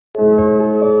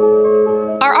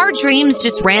Are dreams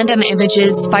just random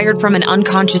images fired from an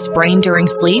unconscious brain during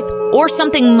sleep? Or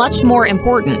something much more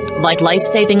important, like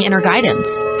life-saving inner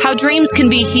guidance? How dreams can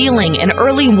be healing and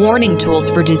early warning tools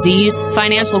for disease,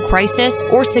 financial crisis,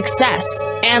 or success.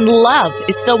 And love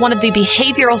is still one of the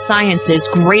behavioral science's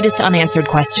greatest unanswered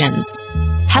questions.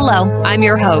 Hello, I'm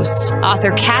your host,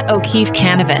 author Kat O'Keefe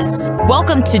Kanavos.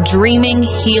 Welcome to Dreaming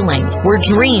Healing, where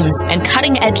dreams and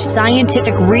cutting-edge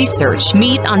scientific research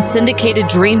meet on syndicated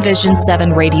Dream Vision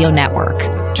 7 radio network.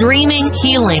 Dreaming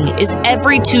Healing is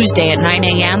every Tuesday at 9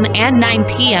 a.m. and 9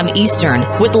 p.m. Eastern,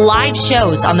 with live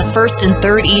shows on the first and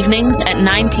third evenings at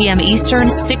 9 p.m.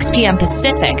 Eastern, 6 p.m.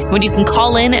 Pacific, when you can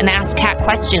call in and ask Kat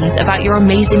questions about your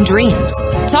amazing dreams.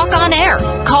 Talk on air.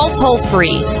 Call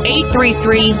toll-free,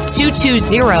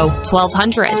 833-220-1200.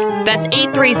 That's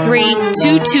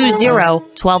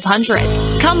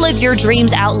 833-220-1200. Come live your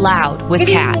dreams out loud with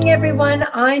Kat. Good evening, everyone.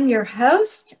 I'm your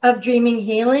host of Dreaming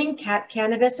Healing, Kat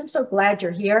Kanavos. I'm so glad you're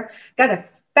here. Got a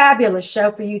fabulous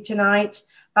show for you tonight.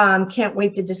 Can't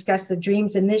wait to discuss the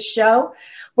dreams in this show.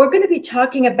 We're going to be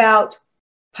talking about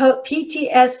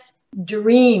PTS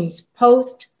dreams,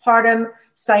 postpartum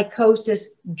psychosis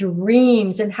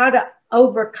dreams, and how to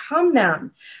overcome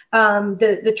them,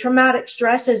 the traumatic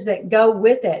stresses that go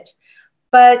with it.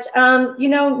 But,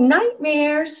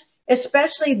 nightmares,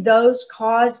 especially those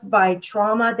caused by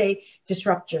trauma, they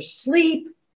disrupt your sleep.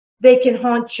 They can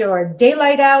haunt your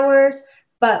daylight hours.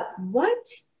 But what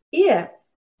if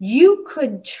you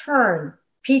could turn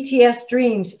PTS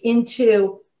dreams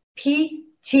into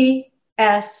PTSG?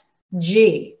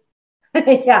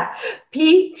 Yeah,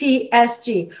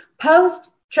 PTSG,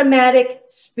 post-traumatic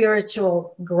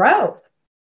spiritual growth.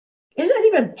 Is that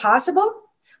even possible?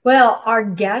 Well, our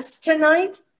guest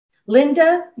tonight,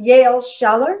 Linda Yale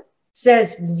Scheller,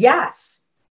 says yes.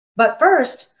 But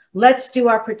first, let's do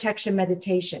our protection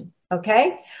meditation,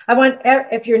 okay?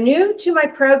 If you're new to my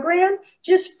program,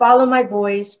 just follow my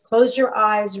voice, close your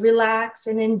eyes, relax,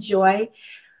 and enjoy.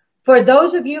 For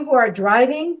those of you who are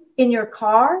driving in your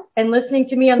car and listening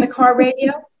to me on the car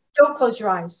radio, don't close your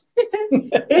eyes.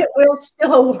 It will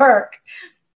still work.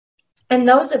 And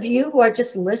those of you who are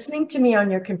just listening to me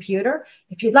on your computer,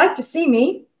 if you'd like to see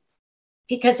me,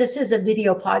 because this is a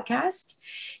video podcast,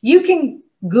 you can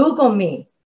Google me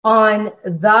on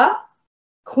The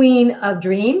Queen of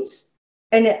Dreams,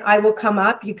 and I will come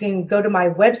up. You can go to my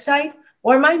website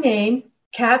or my name,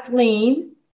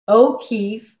 Kathleen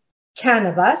O'Keefe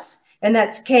Kanavos, and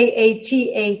that's Kathleen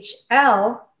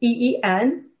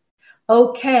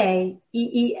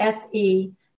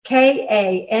O'Keefe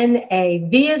Kanavos,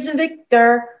 V as in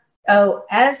Victor,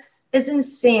 O-S as in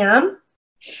Sam.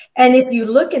 And if you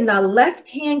look in the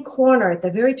left-hand corner at the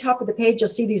very top of the page, you'll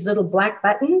see these little black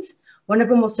buttons. One of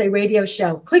them will say radio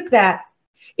show. Click that.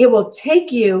 It will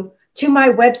take you to my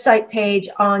website page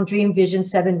on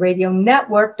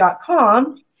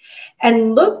DreamVision7RadioNetwork.com.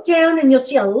 And look down and you'll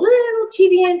see a little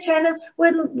TV antenna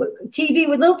with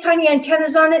little tiny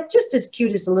antennas on it, just as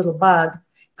cute as a little bug.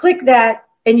 Click that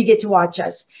and you get to watch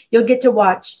us. You'll get to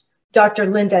watch Dr.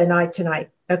 Linda and I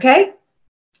tonight, okay?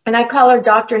 And I call her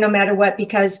doctor no matter what,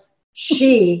 because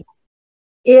she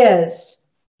is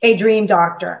a dream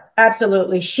doctor.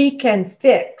 Absolutely. She can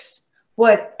fix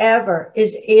whatever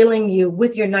is ailing you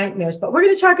with your nightmares. But we're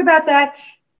going to talk about that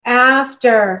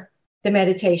after the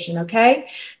meditation, okay?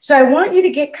 So I want you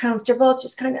to get comfortable,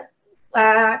 just kind of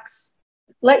relax,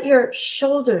 let your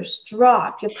shoulders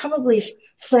drop. You'll probably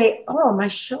say, oh, my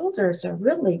shoulders are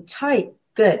really tight.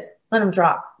 Good, let them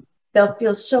drop. They'll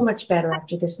feel so much better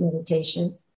after this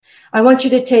meditation. I want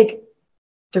you to take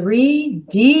 3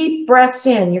 deep breaths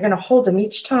in. You're going to hold them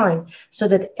each time so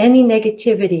that any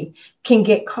negativity can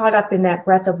get caught up in that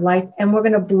breath of life. And we're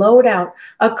going to blow it out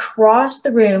across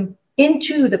the room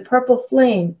into the purple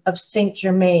flame of Saint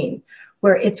Germain,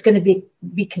 where it's going to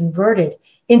be converted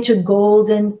into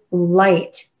golden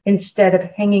light instead of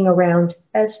hanging around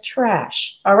as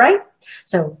trash. All right?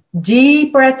 So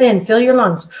deep breath in, fill your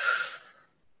lungs.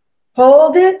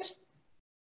 Hold it.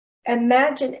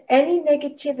 Imagine any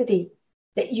negativity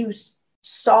that you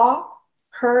saw,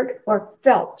 heard, or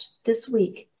felt this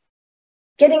week.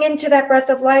 Getting into that breath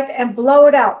of life and blow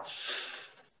it out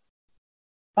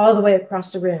all the way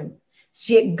across the room.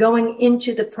 See it going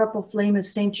into the purple flame of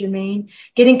Saint Germain,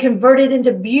 getting converted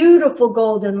into beautiful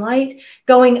golden light,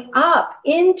 going up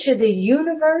into the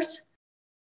universe,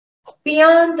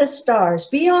 beyond the stars,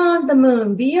 beyond the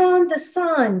moon, beyond the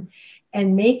sun,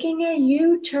 and making a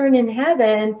U-turn in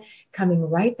heaven, coming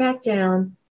right back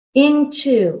down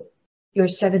into your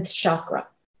 7th chakra,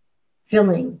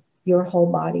 filling your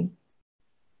whole body.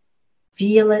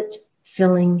 Feel it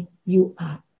filling you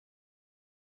up.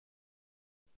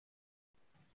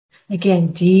 Again,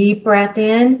 deep breath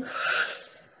in.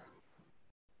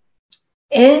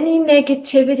 Any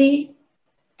negativity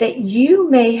that you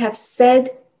may have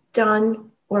said,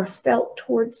 done, or felt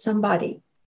towards somebody,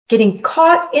 getting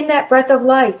caught in that breath of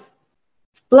life,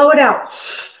 blow it out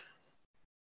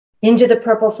into the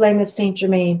purple flame of Saint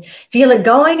Germain. Feel it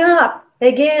going up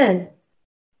again,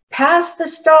 past the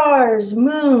stars,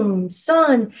 moon,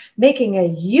 sun, making a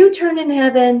U-turn in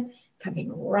heaven,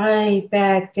 coming right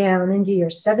back down into your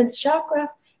 7th chakra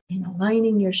and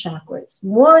aligning your chakras.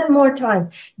 One more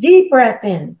time. Deep breath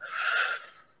in.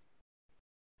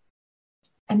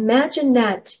 Imagine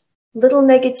that little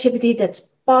negativity that's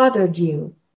bothered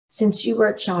you since you were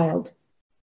a child.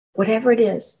 Whatever it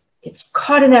is, it's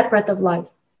caught in that breath of life.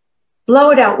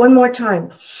 Blow it out one more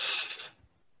time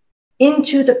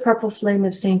into the purple flame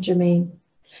of Saint Germain.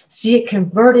 See it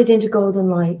converted into golden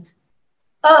light.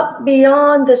 Up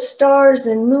beyond the stars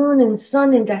and moon and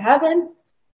sun into heaven,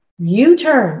 you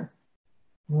turn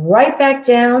right back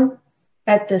down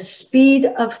at the speed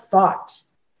of thought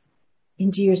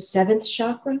into your 7th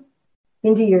chakra,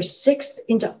 into your 6th,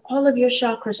 into all of your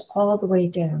chakras, all the way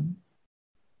down.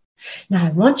 Now,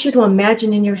 I want you to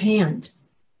imagine in your hand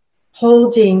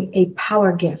holding a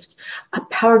power gift. A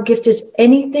power gift is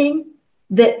anything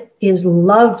that is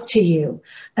love to you.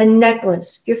 A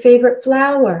necklace, your favorite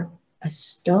flower, a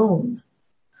stone.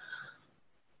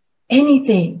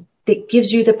 Anything that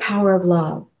gives you the power of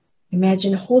love.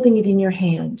 Imagine holding it in your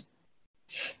hand.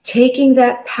 Taking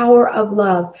that power of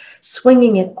love,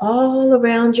 swinging it all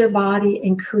around your body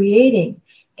and creating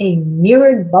a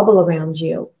mirrored bubble around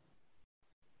you.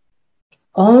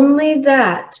 Only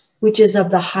that which is of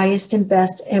the highest and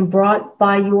best and brought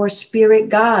by your spirit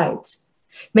guides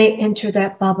may enter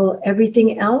that bubble.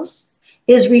 Everything else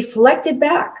is reflected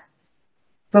back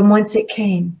from whence it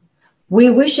came. We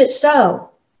wish it so,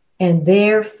 and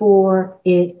therefore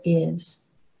it is.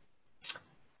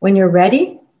 When you're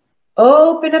ready,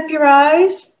 open up your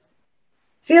eyes.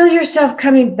 Feel yourself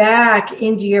coming back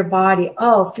into your body.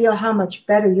 Oh, feel how much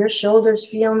better your shoulders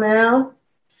feel now.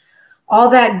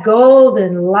 All that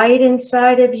golden light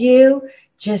inside of you,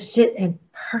 just sit and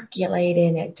percolate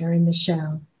in it during the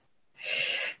show.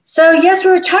 So yes,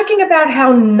 we were talking about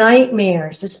how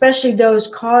nightmares, especially those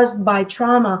caused by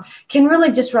trauma, can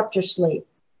really disrupt your sleep.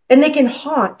 And they can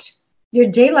haunt your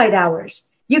daylight hours.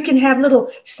 You can have little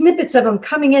snippets of them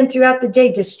coming in throughout the day,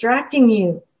 distracting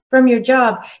you from your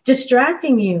job,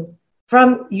 distracting you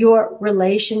from your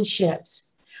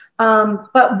relationships.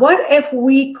 But what if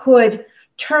we could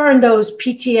turn those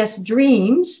PTS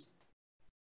dreams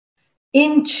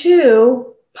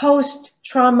into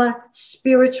post-trauma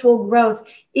spiritual growth?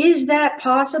 Is that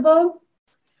possible?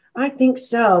 I think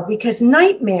so, because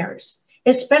nightmares,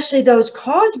 especially those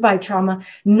caused by trauma,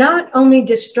 not only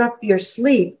disrupt your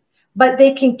sleep, but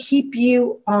they can keep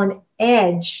you on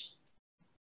edge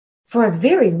for a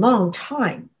very long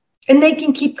time, and they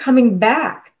can keep coming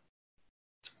back.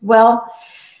 Well,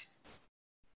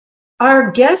 our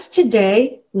guest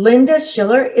today, Linda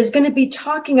Schiller, is going to be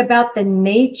talking about the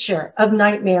nature of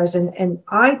nightmares. And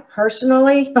I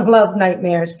personally love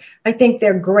nightmares. I think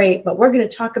they're great, but we're going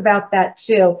to talk about that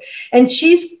too. And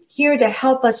she's here to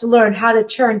help us learn how to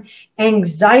turn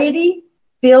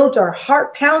anxiety-filled or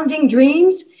heart-pounding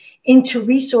dreams into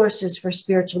resources for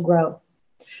spiritual growth.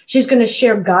 She's going to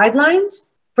share guidelines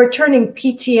for turning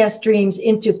PTS dreams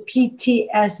into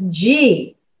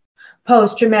PTSG,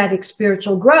 post-traumatic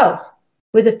spiritual growth,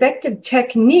 with effective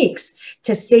techniques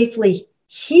to safely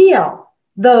heal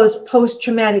those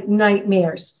post-traumatic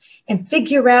nightmares and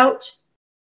figure out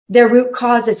their root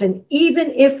causes. And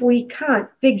even if we can't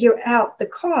figure out the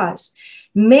cause,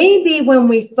 maybe when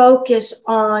we focus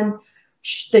on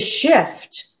the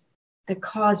shift, the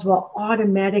cause will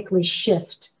automatically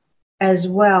shift as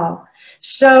well.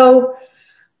 So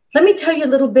let me tell you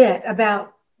a little bit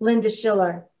about Linda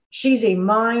Schiller. She's a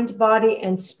mind, body,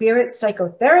 and spirit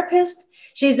psychotherapist.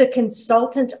 She's a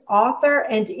consultant, author,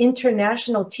 and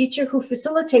international teacher who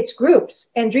facilitates groups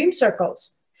and dream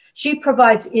circles. She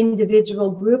provides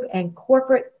individual, group, and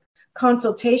corporate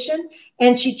consultation,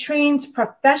 and she trains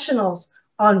professionals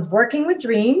on working with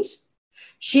dreams.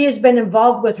 She has been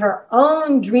involved with her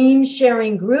own dream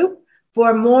sharing group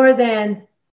for more than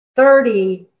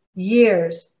 30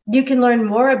 years. You can learn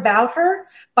more about her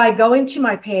by going to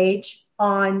my page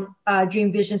on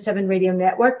Dream Vision 7 Radio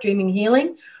Network, Dreaming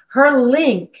Healing. Her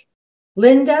link,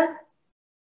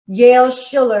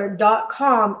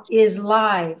 LindaYaleSchiller.com, is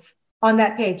live on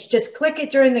that page. Just click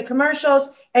it during the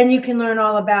commercials and you can learn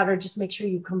all about her. Just make sure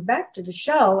you come back to the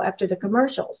show after the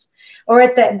commercials, or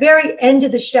at the very end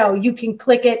of the show, you can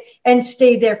click it and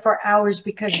stay there for hours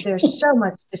because there's so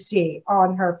much to see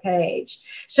on her page.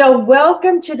 So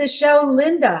welcome to the show,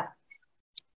 Linda.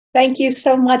 Thank you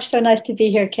so much. So nice to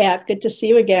be here, Kat. Good to see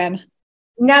you again.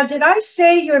 Now, did I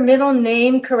say your middle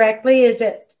name correctly? Is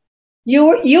it?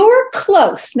 You were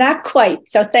close, not quite.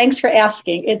 So thanks for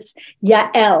asking. It's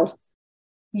Yael.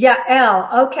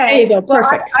 Yael. Okay. There you go.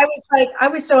 Perfect. Well, I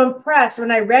was so impressed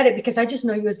when I read it because I just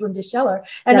know you as Linda Scheller.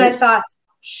 And right. I thought,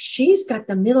 she's got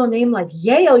the middle name like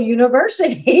Yale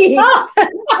University.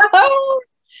 Oh.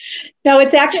 No,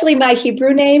 it's actually my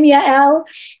Hebrew name, Yael.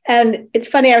 And it's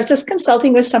funny, I was just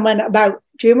consulting with someone about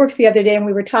DreamWorks the other day, and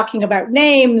we were talking about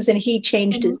names, and he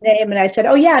changed his name. And I said,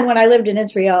 oh, yeah, and when I lived in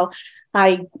Israel,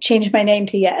 I changed my name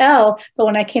to Yael. But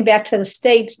when I came back to the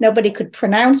States, nobody could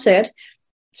pronounce it.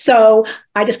 So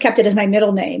I just kept it as my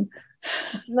middle name.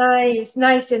 Nice,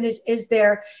 nice. And is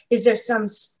there some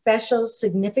special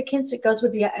significance that goes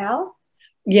with Yael?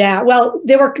 Yeah, well,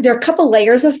 there are a couple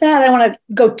layers of that. I don't want to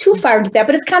go too far into that,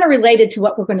 but it's kind of related to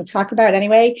what we're going to talk about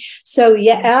anyway. So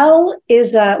Yael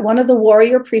is one of the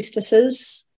warrior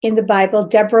priestesses in the Bible.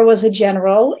 Deborah was a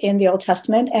general in the Old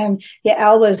Testament, and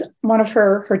Yael was one of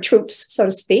her troops, so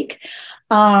to speak.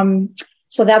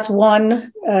 So that's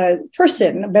one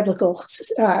person, a biblical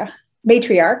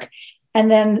matriarch. And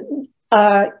then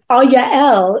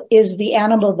Yael is the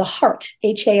animal, the hart,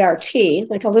 H-A-R-T,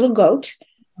 like a little goat.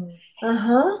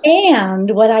 Uh-huh. And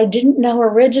what I didn't know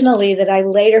originally that I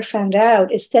later found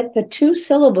out is that the two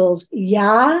syllables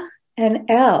Yah and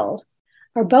El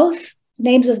are both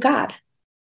names of God.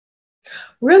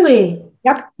 Really?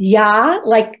 Yep. Yah,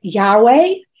 like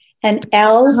Yahweh, and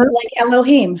El, like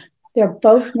Elohim. They're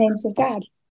both names of God.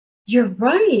 You're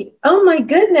right. Oh, my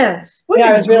goodness. Yeah,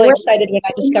 I was really excited when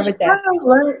I discovered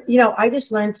that. I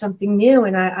just learned something new,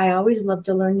 and I always love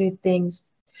to learn new things.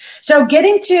 So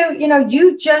getting to,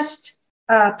 you just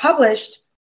published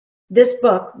this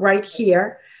book right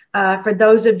here. For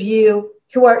those of you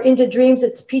who are into dreams,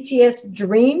 it's PTS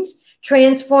Dreams,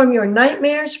 Transform Your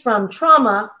Nightmares from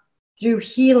Trauma Through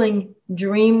Healing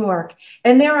Dream Work.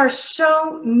 And there are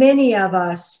so many of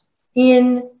us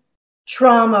in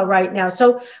trauma right now.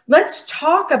 So let's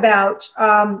talk about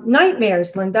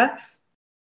nightmares, Linda.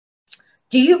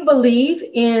 Do you believe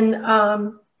in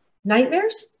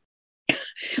nightmares?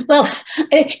 Well,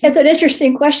 it's an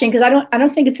interesting question because I don't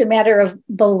think it's a matter of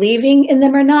believing in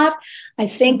them or not. I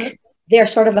think they're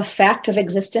sort of a fact of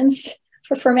existence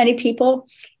for many people.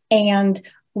 And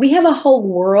we have a whole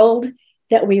world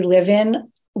that we live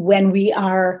in when we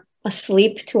are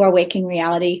asleep to our waking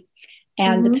reality.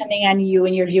 And depending on you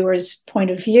and your viewers'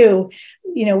 point of view,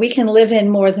 we can live in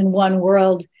more than one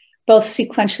world, both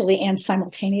sequentially and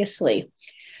simultaneously.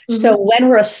 So when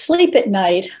we're asleep at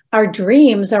night, our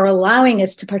dreams are allowing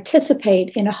us to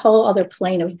participate in a whole other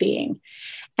plane of being.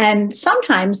 And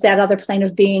sometimes that other plane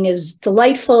of being is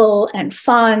delightful and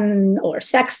fun or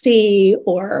sexy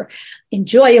or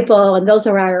enjoyable. And those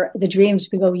are the dreams.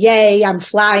 We go, yay, I'm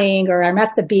flying, or I'm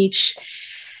at the beach.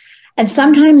 And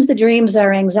sometimes the dreams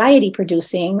are anxiety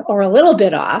producing or a little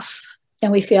bit off,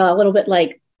 and we feel a little bit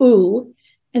like, ooh.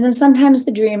 And then sometimes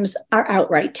the dreams are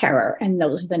outright terror, and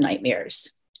those are the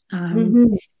nightmares.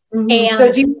 And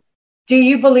so do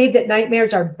you believe that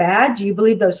nightmares are bad? Do you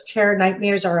believe those terror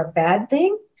nightmares are a bad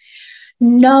thing?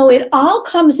 No, it all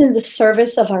comes in the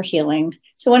service of our healing.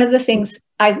 So one of the things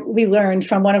we learned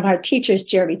from one of our teachers,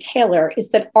 Jerry Taylor,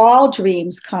 is that all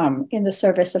dreams come in the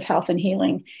service of health and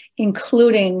healing,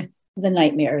 including the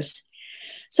nightmares.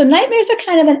 So nightmares are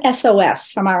kind of an SOS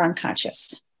from our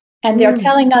unconscious. And they're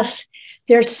telling us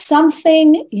there's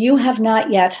something you have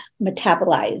not yet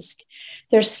metabolized.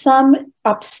 There's some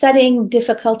upsetting,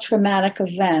 difficult, traumatic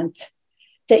event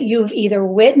that you've either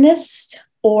witnessed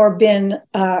or been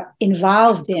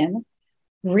involved in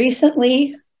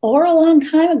recently or a long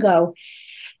time ago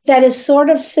that is sort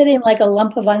of sitting like a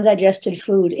lump of undigested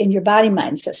food in your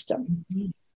body-mind system.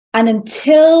 And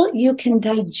until you can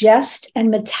digest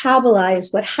and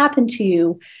metabolize what happened to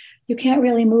you, you can't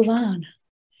really move on.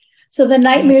 So the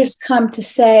nightmares come to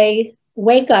say,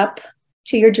 wake up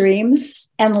to your dreams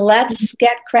and let's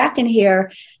get cracking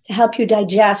here to help you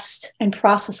digest and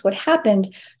process what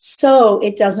happened so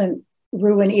it doesn't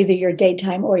ruin either your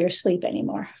daytime or your sleep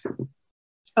anymore.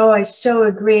 Oh, I so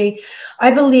agree.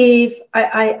 I believe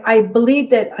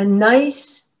that a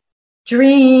nice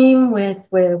dream with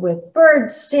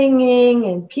birds singing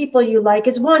and people you like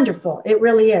is wonderful. It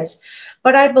really is.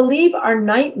 But I believe our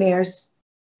nightmares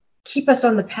keep us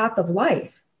on the path of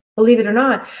life. believe it or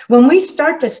not, when we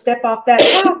start to step off that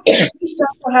path, we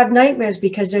start to have nightmares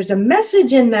because there's a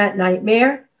message in that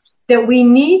nightmare that we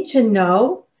need to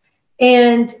know,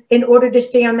 and in order to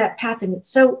stay on that path. And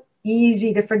it's so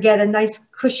easy to forget a nice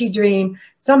cushy dream.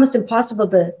 It's almost impossible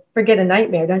to forget a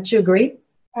nightmare. Don't you agree?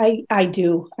 I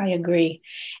do. I agree.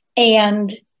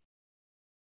 And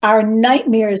our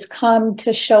nightmares come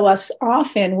to show us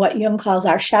often what Jung calls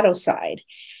our shadow side.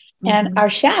 And our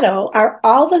shadow are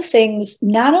all the things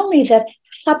not only that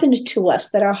happened to us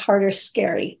that are hard or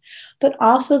scary, but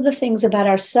also the things about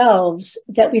ourselves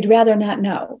that we'd rather not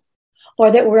know, or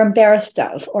that we're embarrassed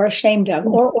of, or ashamed of,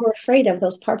 or afraid of,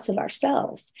 those parts of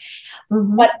ourselves.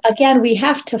 But again, we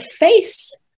have to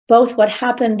face both what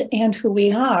happened and who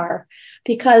we are,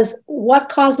 because what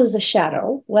causes a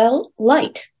shadow? Well,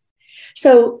 light.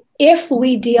 So if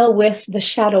we deal with the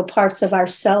shadow parts of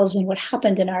ourselves and what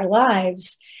happened in our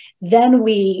lives, then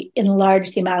we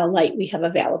enlarge the amount of light we have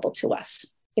available to us.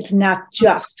 It's not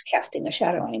just casting a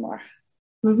shadow anymore.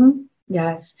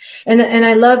 Yes. And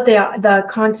I love the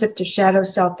concept of shadow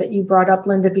self that you brought up,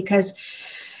 Linda, because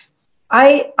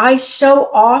I so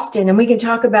often, and we can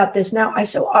talk about this now, I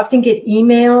so often get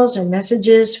emails or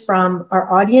messages from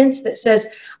our audience that says,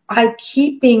 I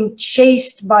keep being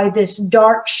chased by this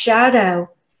dark shadow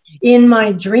in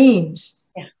my dreams.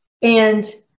 Yeah. And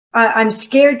I'm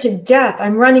scared to death.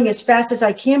 I'm running as fast as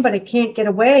I can, but I can't get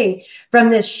away from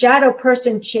this shadow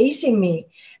person chasing me.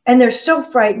 And they're so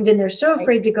frightened and they're so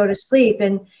afraid to go to sleep.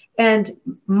 And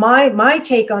my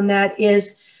take on that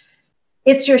is,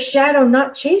 it's your shadow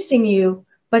not chasing you,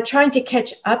 but trying to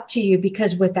catch up to you,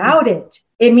 because without it,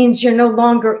 it means you're no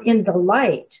longer in the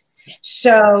light.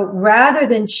 So rather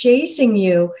than chasing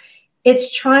you,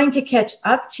 it's trying to catch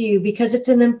up to you, because it's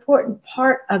an important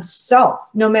part of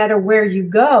self. No matter where you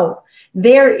go,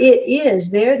 there it is,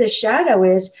 there the shadow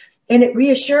is. And it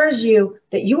reassures you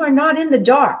that you are not in the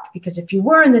dark, because if you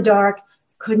were in the dark,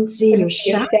 couldn't see your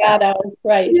shadow.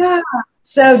 Right. Yeah.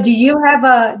 So do you have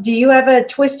a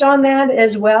twist on that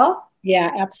as well?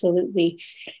 Yeah, absolutely.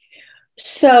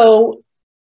 So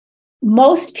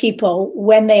most people,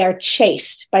 when they are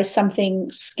chased by something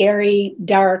scary,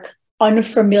 dark,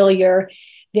 unfamiliar,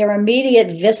 their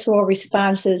immediate visceral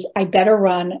response is, I better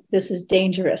run, this is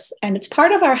dangerous. And it's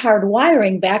part of our hard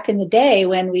wiring back in the day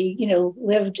when we,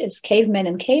 lived as cavemen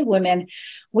and cavewomen.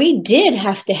 We did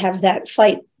have to have that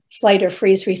fight, flight, or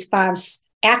freeze response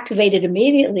activated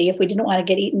immediately if we didn't want to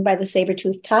get eaten by the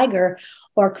saber-toothed tiger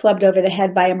or clubbed over the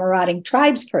head by a marauding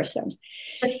tribesperson.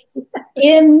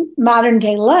 In modern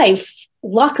day life,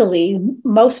 luckily,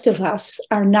 most of us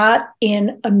are not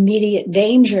in immediate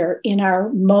danger in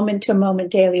our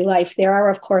moment-to-moment daily life. There are,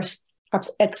 of course,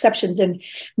 exceptions in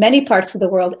many parts of the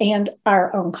world and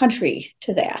our own country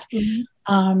to that.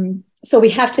 So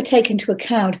we have to take into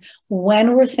account,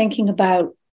 when we're thinking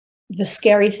about the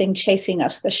scary thing chasing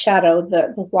us, the shadow,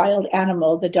 the wild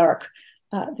animal, the dark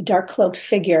cloaked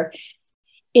figure,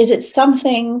 is it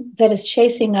something that is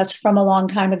chasing us from a long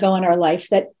time ago in our life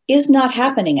that is not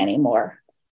happening anymore?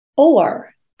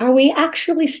 Or are we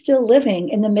actually still living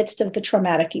in the midst of the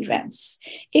traumatic events?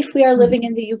 If we are living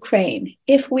in the Ukraine,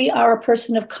 if we are a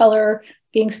person of color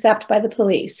being stopped by the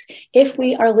police, if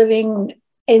we are living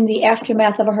in the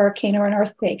aftermath of a hurricane or an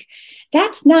earthquake,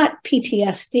 that's not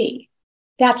PTSD.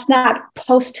 That's not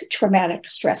post-traumatic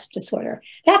stress disorder.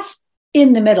 That's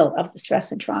in the middle of the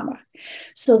stress and trauma.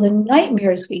 So the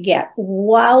nightmares we get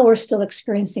while we're still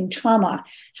experiencing trauma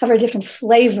have a different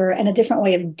flavor and a different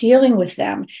way of dealing with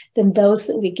them than those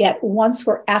that we get once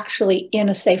we're actually in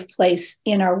a safe place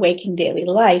in our waking daily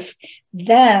life.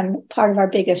 Then part of our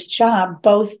biggest job,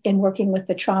 both in working with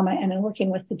the trauma and in working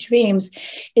with the dreams,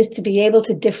 is to be able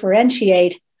to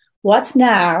differentiate what's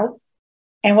now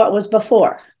and what was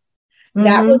before.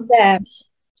 That was then,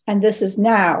 and this is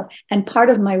now. And part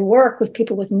of my work with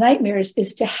people with nightmares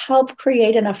is to help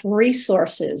create enough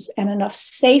resources and enough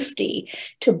safety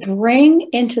to bring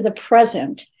into the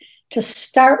present, to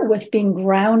start with being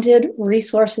grounded,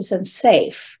 resources, and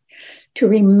safe, to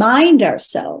remind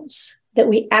ourselves that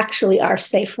we actually are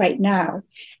safe right now.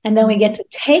 And then we get to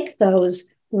take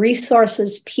those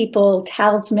resources, people,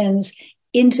 talismans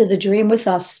into the dream with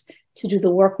us to do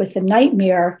the work with the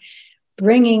nightmare,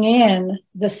 bringing in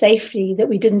the safety that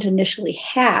we didn't initially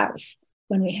have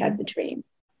when we had the dream.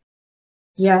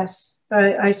 Yes,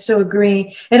 I so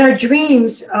agree. And our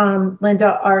dreams,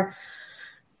 Linda, are,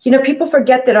 people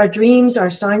forget that our dreams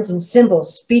are signs and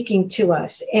symbols speaking to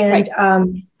us. And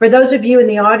for those of you in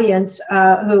the audience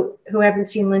who haven't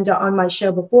seen Linda on my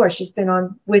show before, she's been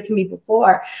on with me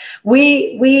before.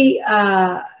 We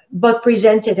both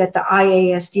presented at the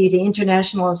IASD, the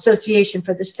International Association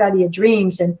for the Study of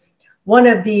Dreams. And one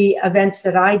of the events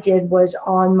that I did was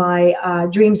on my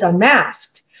Dreams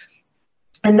Unmasked.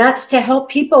 And that's to help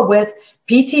people with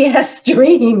PTS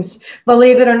dreams.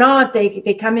 Believe it or not,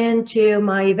 they come into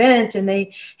my event and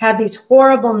they have these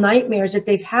horrible nightmares that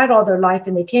they've had all their life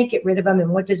and they can't get rid of them.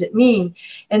 And what does it mean?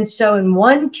 And so in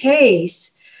one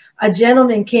case, a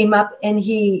gentleman came up and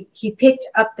he picked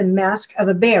up the mask of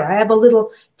a bear. I have a little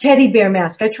teddy bear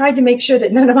mask. I tried to make sure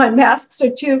that none of my masks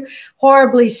are too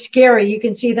horribly scary. You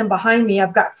can see them behind me.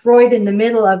 I've got Freud in the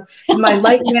middle of my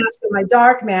light mask and my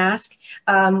dark mask,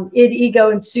 id,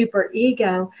 ego, and super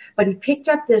ego. But he picked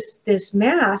up this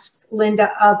mask,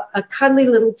 Linda, of a cuddly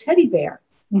little teddy bear.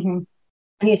 Mm-hmm.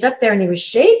 And he's up there and he was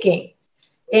shaking.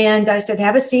 And I said,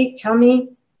 have a seat. Tell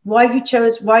me why you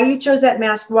chose that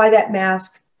mask, why that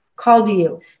mask called to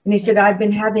you. And he said, I've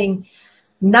been having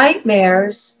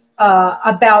nightmares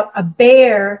about a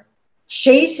bear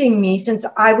chasing me since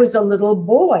I was a little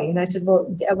boy. And I said,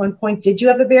 well, at one point, did you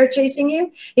have a bear chasing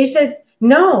you? He said,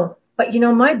 no, but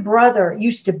my brother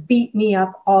used to beat me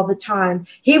up all the time.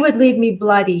 He would leave me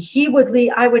bloody.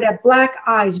 I would have black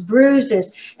eyes,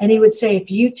 bruises. And he would say,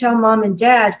 if you tell mom and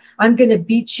dad, I'm going to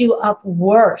beat you up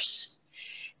worse.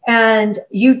 And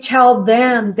you tell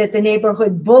them that the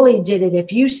neighborhood bully did it.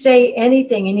 If you say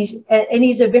anything, and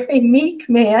he's a very meek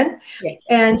man. Yeah.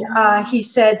 And he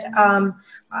said,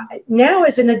 now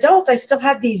as an adult, I still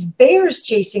have these bears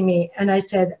chasing me. And I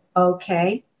said,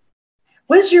 okay.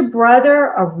 Was your brother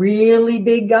a really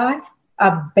big guy?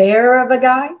 A bear of a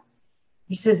guy?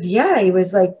 He says, yeah, he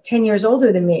was like 10 years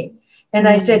older than me. And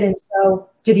I said, and so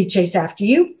did he chase after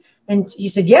you? And he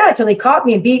said, yeah, until he caught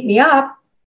me and beat me up.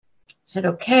 I said,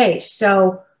 okay,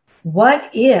 so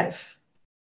what if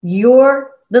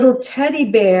your little teddy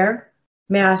bear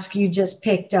mask you just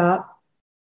picked up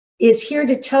is here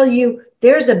to tell you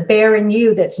there's a bear in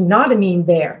you that's not a mean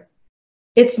bear.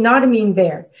 It's not a mean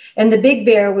bear. And the big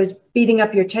bear was beating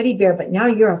up your teddy bear, but now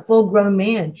you're a full-grown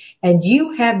man and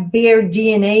you have bear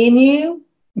DNA in you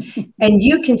and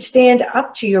you can stand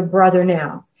up to your brother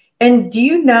now. And do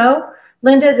you know,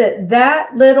 Linda,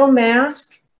 that little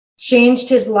mask changed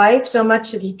his life so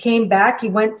much that he came back. He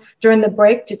went during the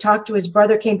break to talk to his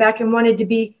brother, came back and wanted to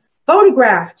be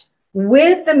photographed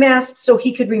with the mask so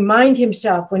he could remind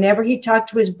himself whenever he talked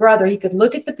to his brother, he could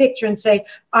look at the picture and say,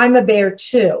 I'm a bear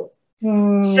too.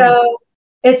 So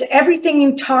it's everything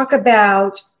you talk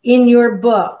about in your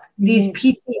book, these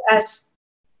PTS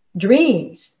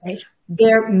dreams, right?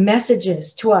 They're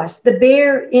messages to us. The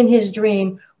bear in his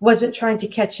dream wasn't trying to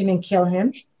catch him and kill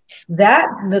him. That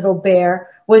little bear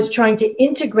was trying to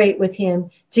integrate with him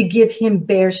to give him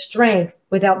bear strength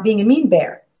without being a mean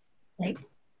bear. Right.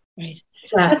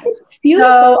 That's a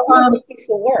beautiful piece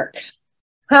of work.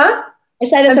 Huh? I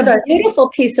said it's a beautiful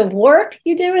piece of work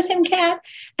you did with him, Kat.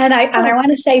 And I want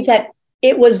to say that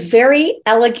it was very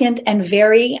elegant and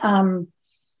very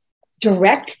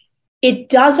direct. It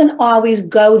doesn't always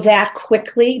go that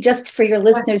quickly, just for your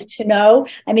listeners to know.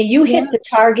 I mean, you hit the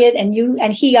target and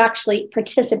he actually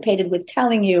participated with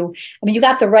telling you, I mean, you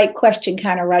got the right question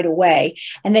kind of right away,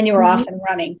 and then you were off and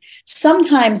running.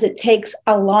 Sometimes it takes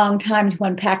a long time to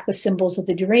unpack the symbols of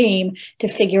the dream to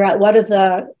figure out what are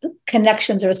the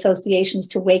connections or associations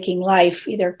to waking life,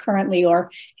 either currently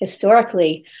or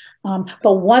historically.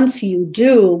 But once you've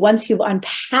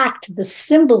unpacked the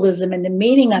symbolism and the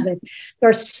meaning of it, there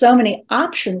are so many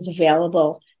options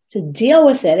available to deal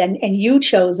with it. And you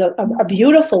chose a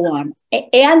beautiful one.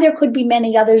 And there could be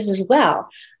many others as well.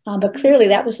 But clearly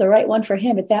that was the right one for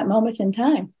him at that moment in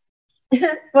time.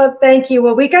 Well, thank you.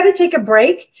 Well, we got to take a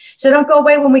break. So don't go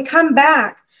away. When we come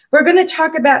back, we're going to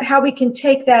talk about how we can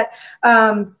take that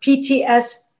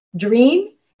PTS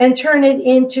dream and turn it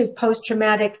into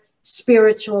post-traumatic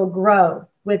spiritual growth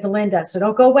with Linda. So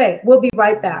don't go away. We'll be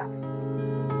right back.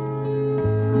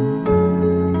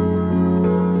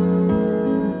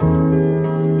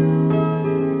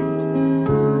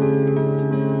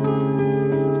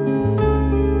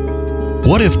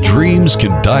 What if dreams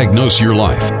can diagnose your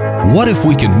life? What if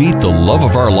we can meet the love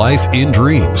of our life in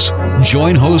dreams?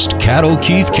 Join host Kat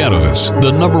O'Keefe-Kanovis,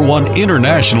 the #1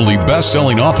 internationally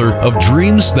best-selling author of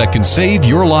Dreams That Can Save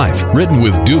Your Life, written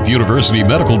with Duke University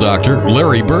medical doctor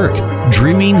Larry Burke.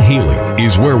 Dreaming Healing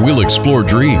is where we'll explore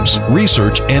dreams,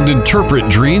 research, and interpret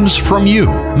dreams from you,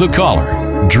 the caller.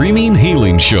 Dreaming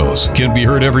Healing shows can be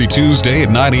heard every Tuesday at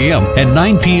 9 a.m. and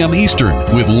 9 p.m. Eastern,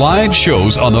 with live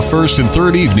shows on the first and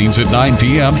third evenings at 9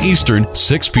 p.m. Eastern,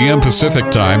 6 p.m.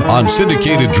 Pacific Time on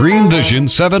syndicated Dream Vision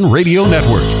 7 Radio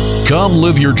Network. Come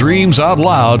live your dreams out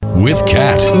loud with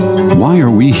Kat. Why are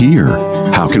we here?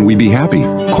 How can we be happy?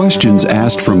 Questions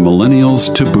asked from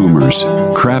millennials to boomers.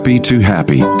 Crappy to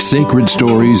happy. Sacred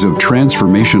Stories of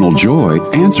Transformational Joy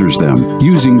answers them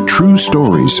using true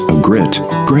stories of grit,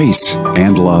 grace,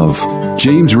 and love.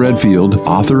 James Redfield,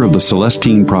 author of The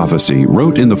Celestine Prophecy,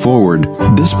 wrote in the foreword,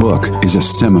 "This book is a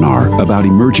seminar about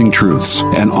emerging truths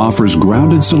and offers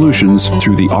grounded solutions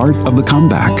through the art of the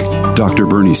comeback." Dr.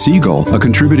 Bernie Siegel, a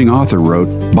contributing author,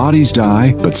 wrote, "Bodies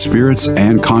die, but spirits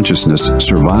and consciousness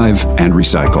survive and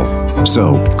recycle."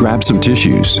 So, grab some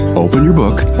tissues, open your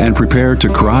book, and prepare to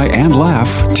cry and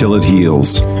laugh till it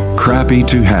heals. Crappy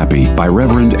to Happy by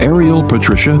Reverend Ariel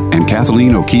Patricia and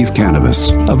Kathleen O'Keefe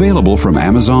Canavas. Available from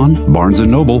Amazon, Barnes &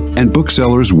 Noble, and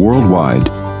booksellers worldwide.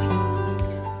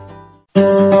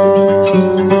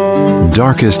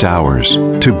 Darkest hours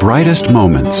to brightest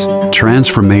moments.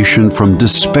 Transformation from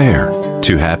despair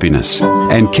to happiness.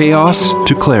 And chaos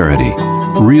to clarity.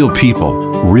 Real people,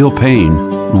 real pain,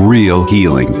 real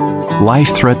healing.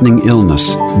 Life-threatening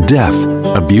illness, death,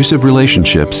 abusive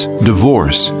relationships,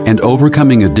 divorce, and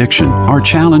overcoming addiction are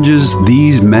challenges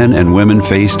these men and women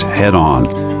faced head-on.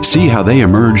 See how they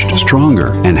emerged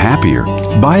stronger and happier.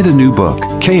 Buy the new book,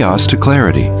 Chaos to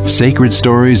Clarity, Sacred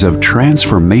Stories of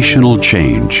Transformational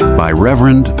Change by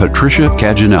Reverend Patricia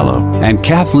Caginello and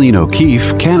Kathleen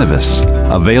O'Keefe Canavas.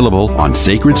 Available on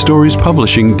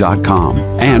sacredstoriespublishing.com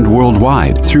and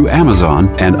worldwide through Amazon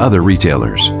and other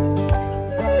retailers.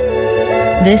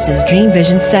 This is Dream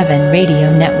Vision 7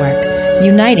 Radio Network,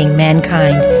 uniting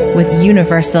mankind with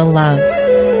universal love.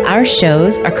 Our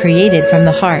shows are created from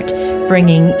the heart,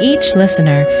 bringing each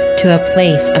listener to a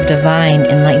place of divine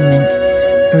enlightenment.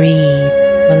 Breathe,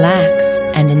 relax,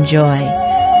 and enjoy.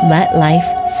 Let life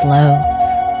flow.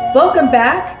 Welcome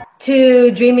back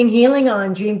to Dreaming Healing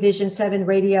on Dream Vision 7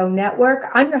 Radio Network.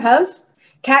 I'm your host,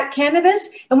 Kat Canavas,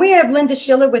 and we have Linda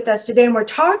Schiller with us today, and we're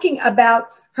talking about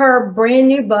her brand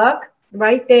new book,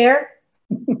 right there,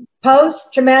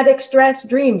 Post-Traumatic Stress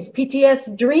Dreams, PTS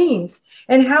Dreams,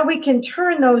 and how we can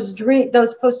turn those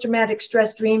post-traumatic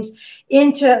stress dreams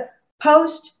into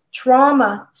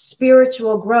post-trauma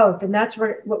spiritual growth. And that's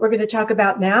what we're going to talk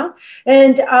about now.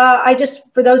 And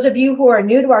for those of you who are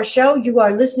new to our show, you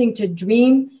are listening to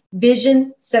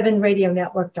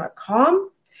DreamVision7RadioNetwork.com.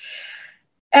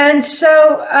 And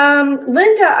so,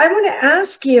 Linda, I want to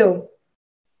ask you,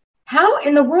 how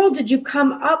in the world did you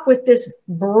come up with this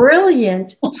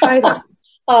brilliant title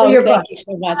for your book? Thank you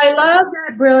so much. I love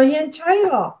that brilliant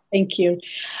title. Thank you.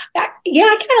 Yeah,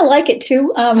 I kind of like it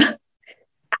too.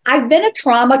 I've been a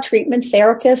trauma treatment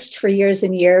therapist for years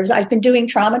and years. I've been doing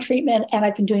trauma treatment and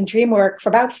I've been doing dream work for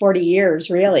about 40 years,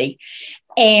 really.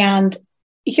 And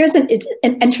here's an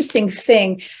interesting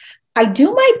thing. I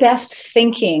do my best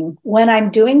thinking when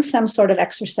I'm doing some sort of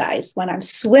exercise, when I'm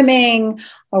swimming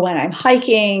or when I'm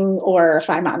hiking, or if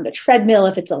I'm on the treadmill,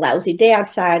 if it's a lousy day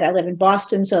outside. I live in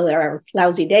Boston, so there are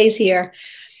lousy days here.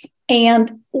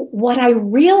 And what I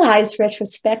realized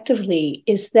retrospectively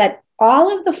is that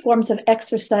all of the forms of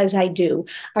exercise I do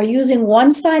are using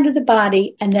one side of the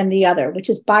body and then the other, which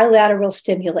is bilateral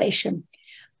stimulation.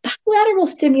 Bilateral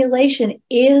stimulation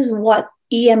is what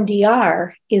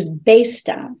EMDR is based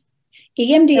on.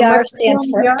 EMDR stands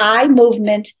for eye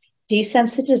movement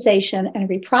desensitization and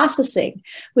reprocessing,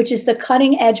 which is the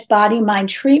cutting edge body-mind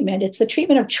treatment. It's the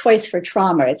treatment of choice for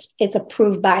trauma. It's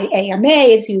approved by AMA.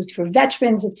 It's used for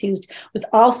veterans. It's used with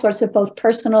all sorts of both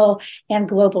personal and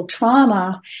global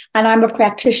trauma. And I'm a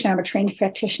practitioner. I'm a trained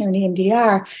practitioner in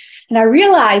EMDR. And I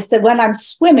realized that when I'm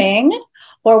swimming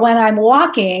or when I'm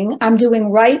walking, I'm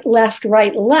doing right, left,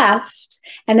 right, left.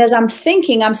 And as I'm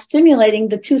thinking, I'm stimulating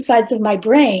the two sides of my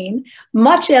brain,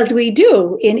 much as we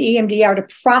do in EMDR to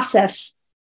process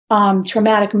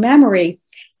traumatic memory.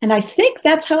 And I think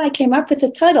that's how I came up with the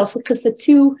title, because the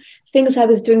two things I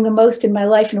was doing the most in my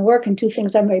life and work, and two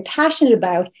things I'm very passionate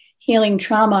about, healing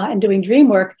trauma and doing dream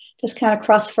work, just kind of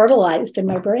cross-fertilized in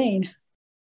my brain.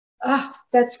 Oh,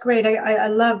 that's great. I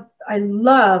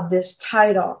love this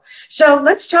title. So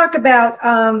let's talk about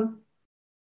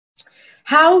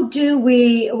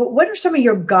what are some of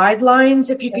your guidelines,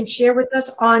 if you can share with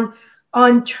us,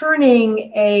 on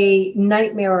turning a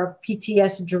nightmare or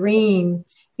PTS dream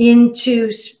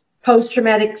into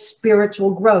post-traumatic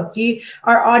spiritual growth?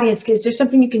 Our audience, is there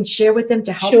something you can share with them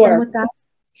to help them with that?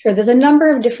 Sure. There's a number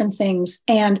of different things.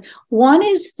 And one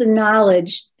is the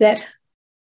knowledge that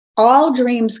all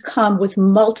dreams come with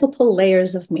multiple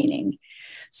layers of meaning.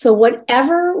 So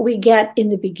whatever we get in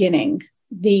the beginning,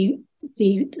 the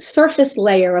surface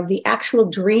layer of the actual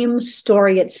dream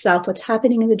story itself, what's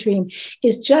happening in the dream,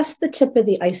 is just the tip of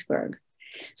the iceberg.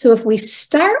 So if we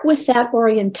start with that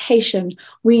orientation,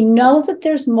 we know that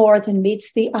there's more than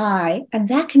meets the eye, and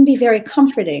that can be very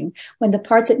comforting when the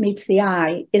part that meets the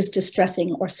eye is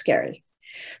distressing or scary.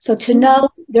 So to know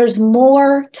there's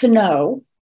more to know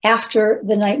after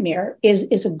the nightmare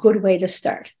is a good way to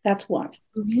start. That's one.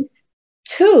 Mm-hmm.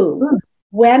 Two,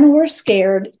 when we're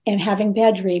scared and having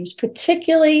bad dreams,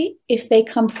 particularly if they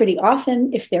come pretty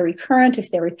often, if they're recurrent,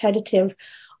 if they're repetitive,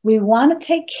 we want to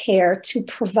take care to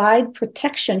provide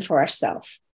protection for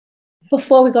ourselves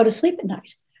before we go to sleep at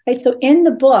night. Right? So in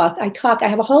the book, I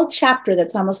have a whole chapter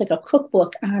that's almost like a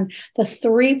cookbook on the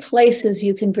 3 places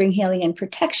you can bring healing and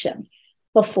protection: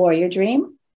 before your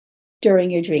dream, during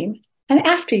your dream, and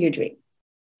after your dream.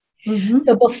 Mm-hmm.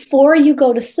 So before you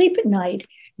go to sleep at night,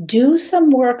 do some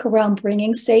work around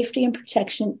bringing safety and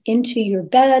protection into your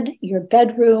bed, your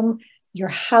bedroom, your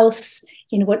house,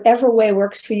 in whatever way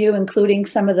works for you, including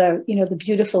some of the, the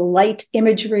beautiful light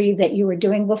imagery that you were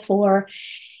doing before,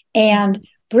 and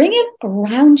bring it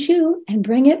around you and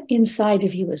bring it inside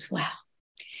of you as well.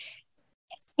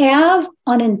 Have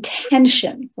an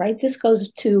intention, right? This goes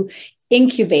to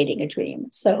incubating a dream.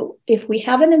 So if we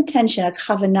have an intention, a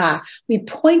kavanah, we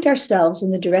point ourselves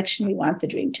in the direction we want the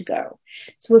dream to go.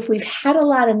 So if we've had a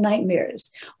lot of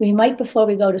nightmares, we might, before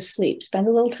we go to sleep, spend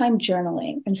a little time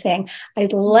journaling and saying,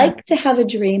 I'd like to have a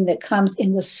dream that comes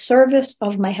in the service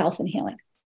of my health and healing.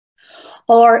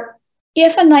 Or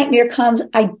if a nightmare comes,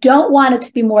 I don't want it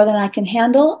to be more than I can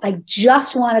handle. I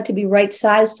just want it to be right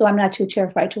sized so I'm not too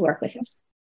terrified to work with it.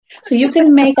 So you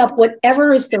can make up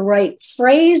whatever is the right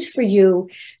phrase for you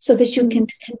so that you can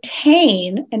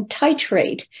contain and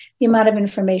titrate the amount of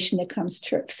information that comes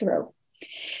through.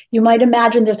 You might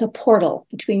imagine there's a portal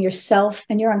between yourself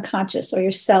and your unconscious, or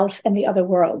yourself and the other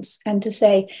worlds. And to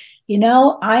say,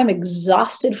 I'm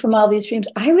exhausted from all these dreams.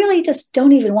 I really just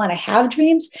don't even want to have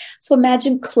dreams. So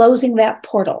imagine closing that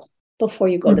portal before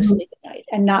you go to sleep at night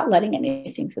and not letting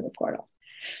anything through the portal.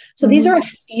 So these are a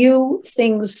few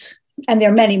things, and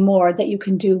there are many more that you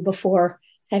can do before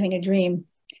having a dream.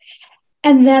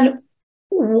 And then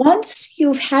once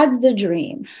you've had the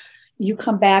dream, you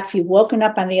come back, if you've woken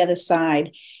up on the other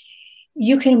side,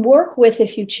 you can work with,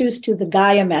 if you choose to, the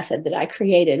Gaia method that I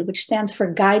created, which stands for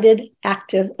Guided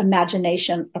Active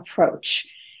Imagination Approach.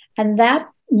 And that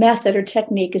method or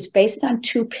technique is based on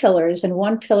 2 pillars. And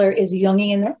one pillar is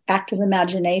Jungian active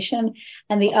imagination,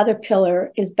 and the other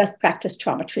pillar is best practice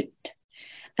trauma treatment.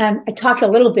 And I talked a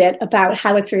little bit about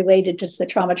how it's related to the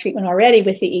trauma treatment already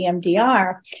with the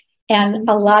EMDR. And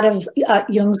a lot of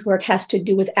Jung's work has to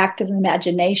do with active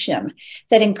imagination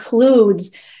that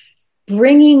includes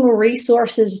bringing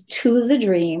resources to the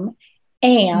dream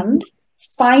and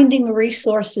finding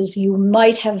resources you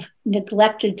might have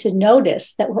neglected to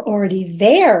notice that were already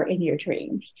there in your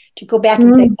dream. To go back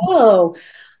and say, oh,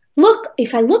 look,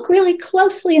 if I look really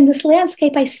closely in this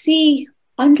landscape, I see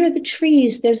under the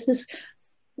trees, there's this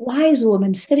wise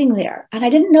woman sitting there, and I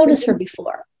didn't notice her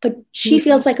before, but she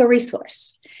feels like a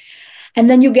resource. And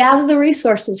then you gather the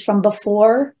resources from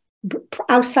before,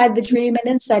 outside the dream and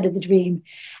inside of the dream,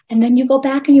 and then you go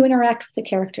back and you interact with the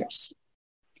characters.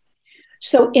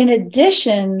 So in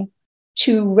addition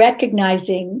to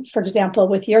recognizing, for example,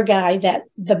 with your guy, that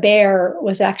the bear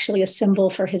was actually a symbol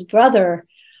for his brother,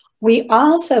 we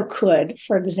also could,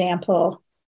 for example,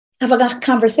 have a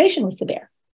conversation with the bear.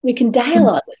 We can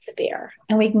dialogue with the bear,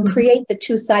 and we can create the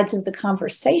 2 sides of the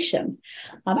conversation.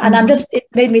 And it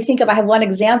made me think of, I have one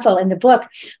example in the book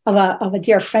of a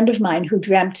dear friend of mine who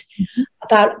dreamt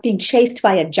about being chased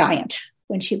by a giant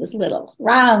when she was little,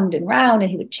 round and round,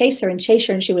 and he would chase her, and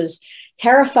she was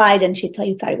terrified, and she thought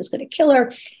he was going to kill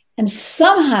her. And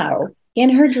somehow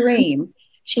in her dream,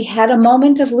 she had a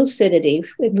moment of lucidity.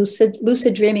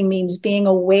 Lucid dreaming means being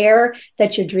aware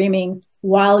that you're dreaming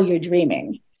while you're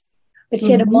dreaming. But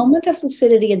she had a moment of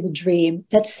lucidity in the dream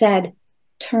that said,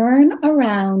 turn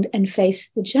around and face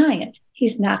the giant.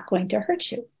 He's not going to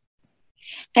hurt you.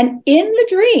 And in the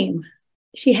dream,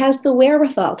 she has the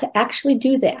wherewithal to actually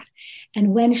do that.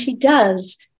 And when she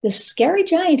does, the scary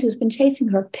giant who's been chasing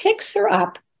her picks her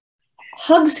up,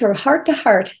 hugs her heart to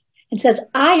heart, and says,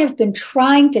 I have been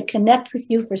trying to connect with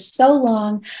you for so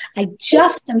long. I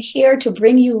just am here to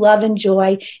bring you love and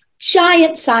joy,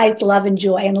 giant-sized love and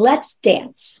joy, and let's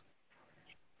dance.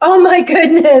 Oh my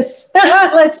goodness.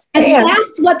 Let's dance. And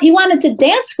that's what he wanted to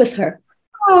dance with her.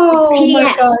 Oh,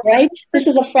 P.S., right? This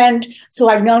is a friend who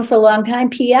I've known for a long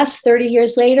time. P.S., 30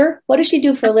 years later, what does she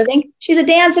do for a living? She's a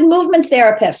dance and movement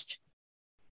therapist.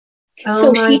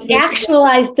 So she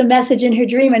actualized the message in her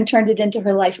dream and turned it into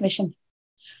her life mission.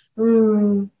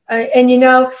 And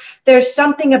there's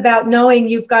something about knowing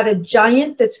you've got a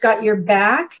giant that's got your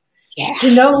back.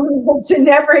 to know, to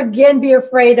never again be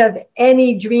afraid of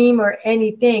any dream or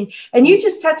anything. And you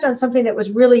just touched on something that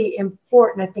was really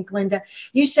important, I think, Linda.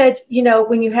 You said, you know,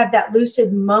 when you have that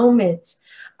lucid moment,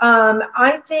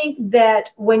 I think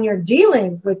that when you're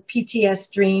dealing with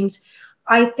PTS dreams,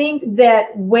 I think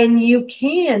that when you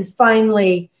can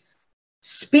finally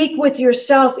speak with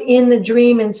yourself in the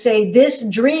dream and say, this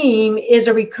dream is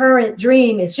a recurrent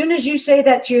dream. As soon as you say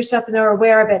that to yourself and are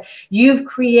aware of it, you've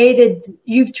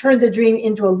turned the dream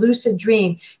into a lucid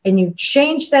dream, and you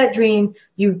change that dream,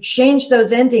 you change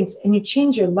those endings, and you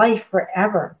change your life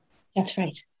forever. That's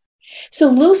right. So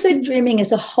lucid dreaming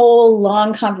is a whole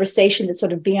long conversation that's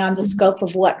sort of beyond the scope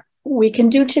of what we can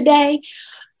do today.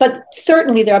 But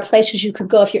certainly there are places you could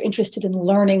go if you're interested in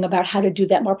learning about how to do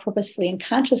that more purposefully and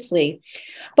consciously.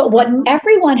 But what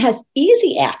everyone has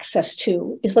easy access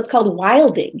to is what's called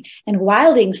wilding. And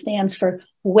wilding stands for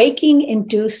waking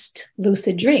induced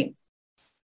lucid dream.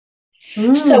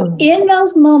 So in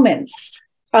those moments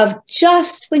of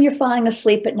just when you're falling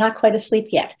asleep, but not quite asleep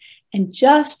yet, and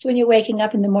just when you're waking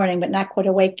up in the morning, but not quite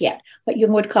awake yet, what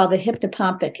Jung would call the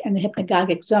hypnopompic and the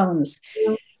hypnagogic zones,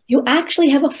 you actually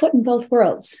have a foot in both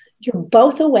worlds. You're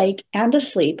both awake and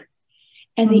asleep.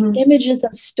 And the images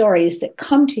and stories that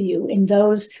come to you in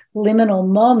those liminal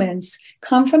moments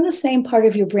come from the same part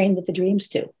of your brain that the dreams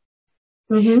do.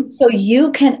 So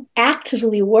you can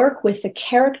actively work with the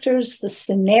characters, the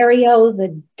scenario,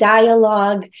 the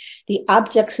dialogue, the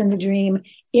objects in the dream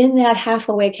in that half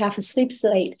awake, half asleep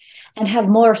state, and have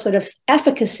more sort of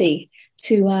efficacy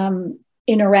to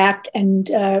interact and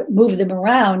move them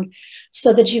around,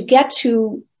 so that you get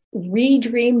to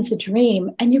redream the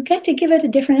dream and you get to give it a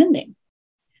different ending.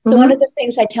 So one of the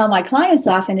things I tell my clients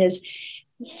often is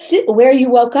where you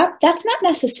woke up, that's not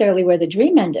necessarily where the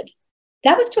dream ended.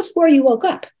 That was just where you woke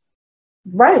up.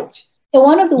 Right. So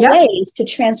one of the ways to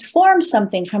transform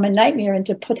something from a nightmare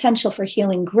into potential for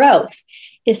healing growth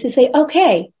is to say,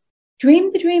 okay,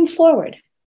 dream the dream forward.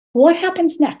 What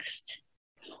happens next?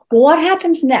 What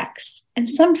happens next? And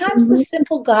sometimes the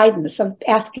simple guidance of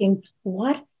asking,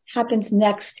 what happens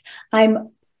next?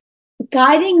 I'm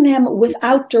guiding them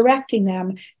without directing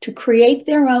them to create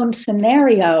their own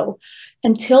scenario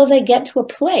until they get to a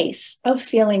place of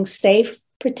feeling safe,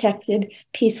 protected,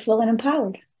 peaceful, and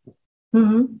empowered.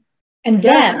 And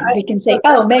then we can say,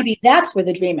 oh, maybe that's where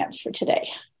the dream ends for today.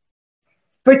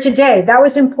 For today, that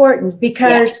was important,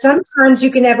 because sometimes you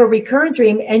can have a recurrent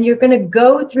dream and you're going to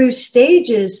go through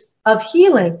stages of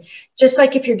healing. Just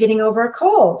like if you're getting over a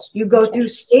cold, you go through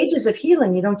stages of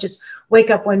healing. You don't just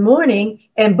wake up one morning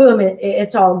and boom,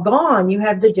 it's all gone. You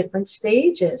have the different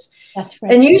stages. That's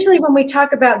right. And usually when we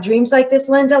talk about dreams like this,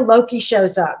 Linda, Loki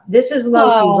shows up. This is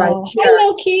Loki right here. Hi,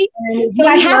 Loki. So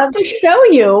I have to show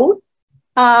you.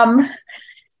 Come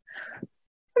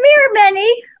here,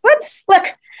 Benny. Whoops, look.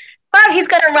 Oh, he's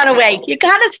going to run away. We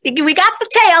got the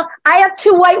tail. I have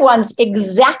two white ones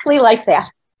exactly like that.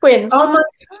 Twins. Oh my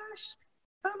gosh.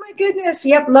 Oh my goodness.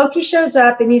 Yep. Loki shows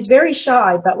up and he's very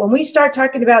shy. But when we start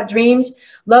talking about dreams,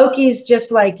 Loki's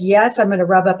just like, yes, I'm going to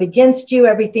rub up against you.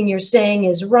 Everything you're saying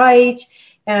is right.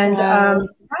 And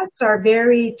cats are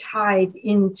very tied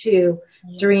into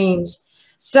dreams.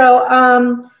 So,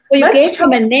 well, you gave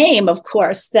him a name, of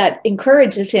course, that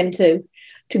encourages him to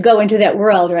go into that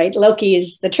world, right? Loki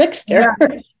is the trickster.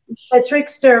 Yeah. A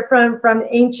trickster from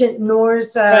ancient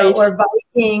Norse or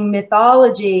Viking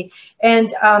mythology.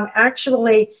 And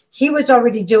actually, he was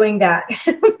already doing that.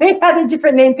 We had a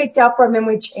different name picked out for him and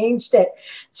we changed it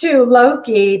to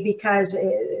Loki because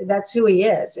that's who he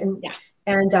is.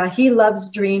 And he loves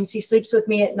dreams. He sleeps with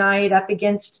me at night up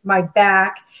against my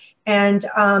back. And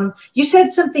you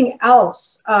said something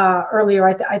else earlier.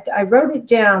 I wrote it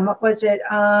down. What was it?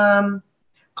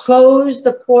 Close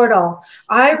the portal.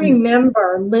 I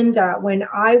remember, Linda, when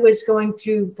I was going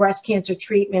through breast cancer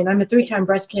treatment, I'm a 3-time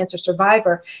breast cancer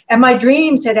survivor, and my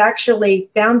dreams had actually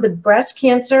found the breast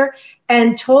cancer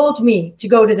and told me to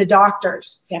go to the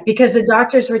doctors because the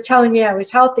doctors were telling me I was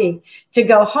healthy to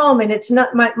go home. And it's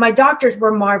not, my doctors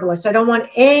were marvelous. I don't want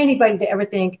anybody to ever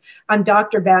think I'm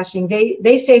doctor bashing.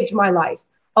 They saved my life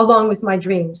along with my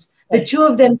dreams. The two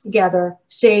of them together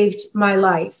saved my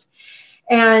life.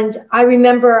 And I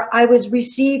remember I was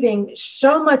receiving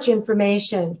so much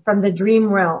information from the dream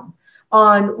realm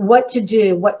on what to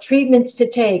do, what treatments to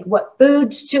take, what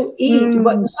foods to eat,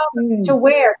 what colors to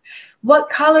wear, what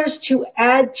colors to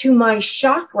add to my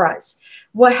chakras,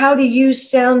 how to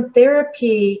use sound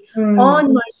therapy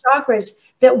on my chakras.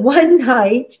 That one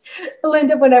night,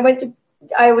 Linda, when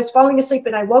I was falling asleep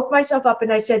and I woke myself up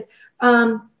and I said,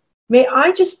 may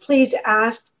I just please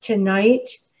ask tonight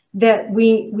that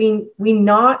we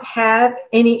not have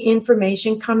any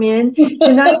information come in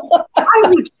tonight. I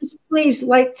would just please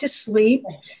like to sleep.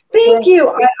 Thank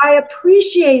you. I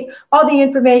appreciate all the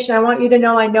information. I want you to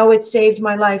know, I know it saved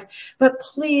my life. But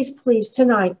please, please,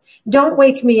 tonight, don't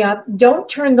wake me up. Don't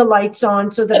turn the lights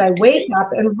on so that I wake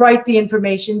up and write the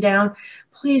information down.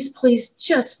 Please, please,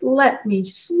 just let me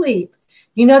sleep.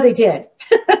 You know they did.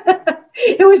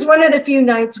 It was one of the few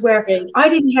nights where I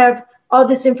didn't have all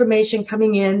this information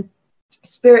coming in.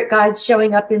 Spirit guides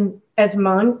showing up as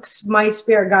monks. My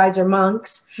spirit guides are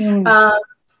monks.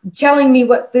 Telling me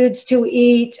what foods to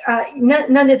eat.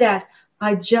 None of that.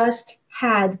 I just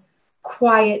had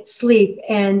quiet sleep.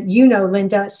 And you know,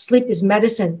 Linda, sleep is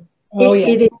medicine.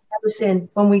 It is medicine.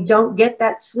 When we don't get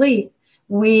that sleep,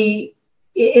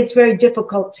 it's very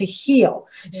difficult to heal.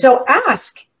 So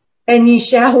ask and ye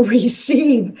shall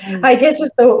receive. I guess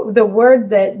is the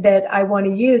word that I want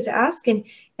to use. Ask and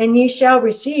ye shall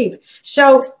receive.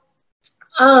 So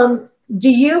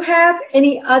do you have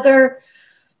any other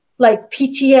like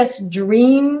PTS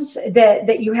dreams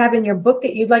that you have in your book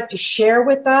that you'd like to share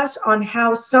with us on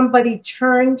how somebody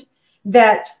turned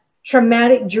that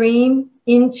traumatic dream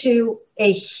into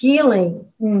a healing?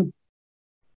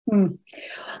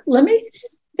 Let me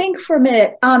think for a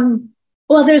minute.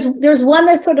 Well, there's one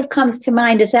that sort of comes to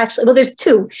mind. It's actually, well, there's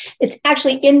two. It's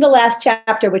actually in the last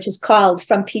chapter, which is called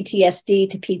From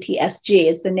PTSD to PTSG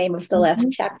is the name of the last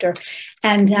chapter.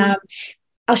 And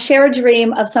I'll share a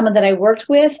dream of someone that I worked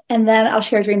with, and then I'll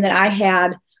share a dream that I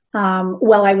had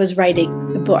while I was writing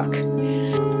the book.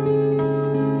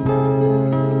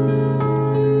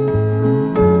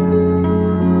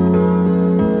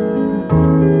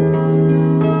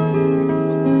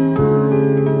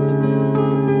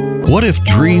 What if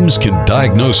dreams can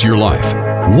diagnose your life?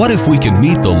 What if we can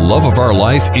meet the love of our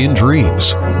life in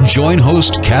dreams? Join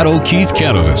host Kat O'Keefe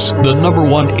Canovis, the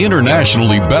 #1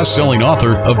 internationally best-selling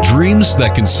author of Dreams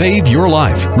That Can Save Your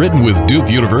Life, written with Duke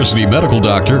University medical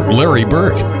doctor Larry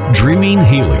Burke. Dreaming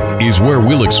Healing is where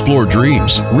we'll explore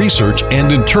dreams, research,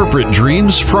 and interpret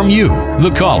dreams from you,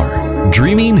 the caller.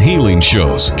 Dreaming Healing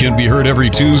shows can be heard every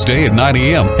Tuesday at 9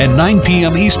 a.m. and 9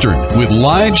 p.m. Eastern, with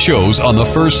live shows on the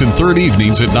first and third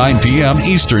evenings at 9 p.m.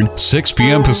 Eastern, 6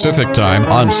 p.m. Pacific Time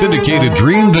on syndicated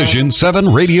Dream Vision 7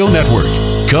 Radio Network.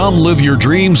 Come live your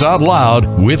dreams out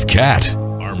loud with Kat.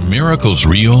 Are miracles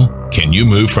real? Can you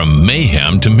move from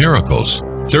mayhem to miracles?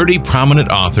 30 prominent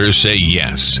authors say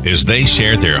yes as they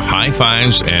share their high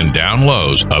fives and down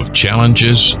lows of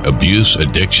challenges, abuse,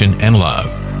 addiction, and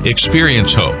love.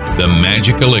 Experience hope, the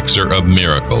magic elixir of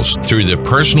miracles, through the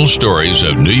personal stories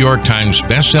of New York Times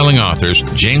bestselling authors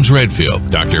James Redfield,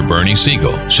 Dr. Bernie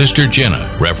Siegel, Sister Jenna,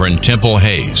 Reverend Temple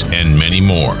Hayes, and many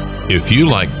more. If you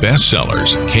like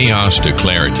bestsellers, Chaos to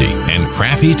Clarity, and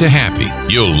Crappy to Happy,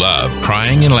 you'll love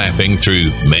crying and laughing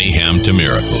through Mayhem to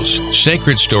Miracles.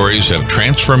 Sacred Stories of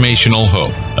Transformational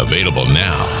Hope. Available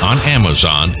now on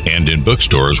Amazon and in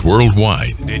bookstores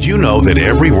worldwide. Did you know that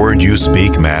every word you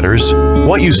speak matters?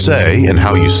 What you say and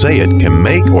how you say it can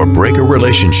make or break a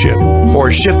relationship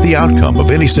or shift the outcome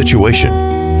of any situation.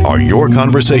 Are your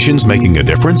conversations making a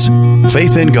difference?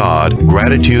 Faith in God,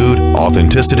 gratitude,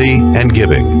 authenticity, and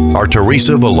giving are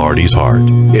Teresa Velarde's heart.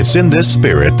 It's in this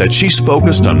spirit that she's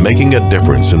focused on making a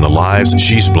difference in the lives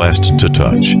she's blessed to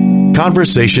touch.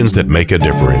 Conversations That Make a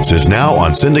Difference is now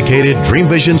on syndicated Dream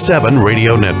Vision 7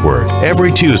 Radio Network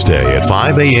every Tuesday at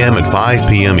 5 a.m. and 5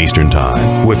 p.m. Eastern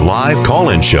Time, with live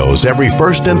call-in shows every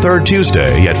first and third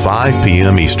Tuesday at 5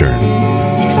 p.m. Eastern.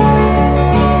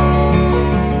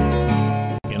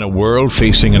 In a world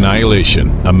facing annihilation,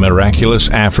 a miraculous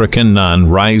African nun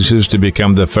rises to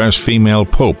become the first female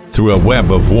pope through a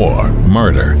web of war,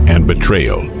 murder, and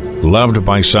betrayal. Loved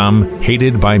by some,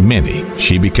 hated by many,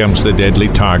 she becomes the deadly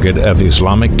target of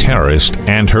Islamic terrorists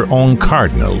and her own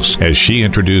cardinals as she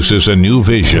introduces a new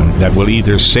vision that will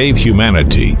either save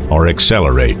humanity or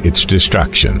accelerate its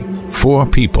destruction. 4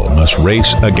 people must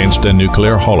race against a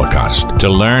nuclear holocaust to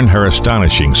learn her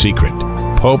astonishing secret.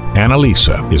 Pope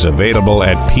Annalisa is available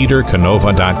at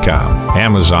petercanova.com,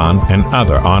 Amazon, and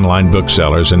other online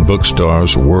booksellers and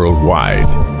bookstores worldwide.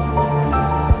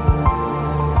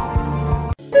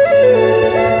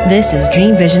 This is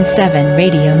Dream Vision 7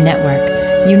 Radio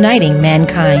Network, uniting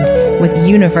mankind with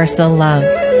universal love.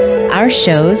 Our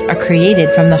shows are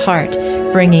created from the heart,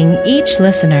 bringing each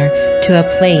listener to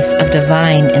a place of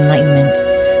divine enlightenment.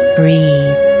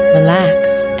 Breathe, relax,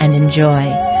 and enjoy.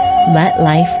 Let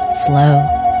life flow.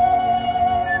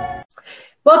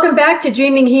 Welcome back to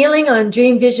Dreaming Healing on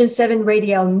Dream Vision 7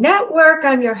 Radio Network.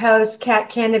 I'm your host, Kat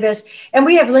Canovis, and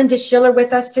we have Linda Schiller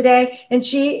with us today, and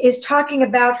she is talking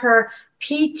about her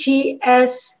PTSD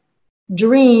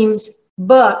Dreams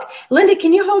book. Linda,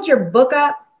 can you hold your book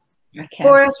up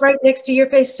for us right next to your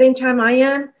face, same time I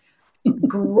am?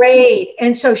 Great.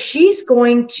 And so she's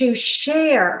going to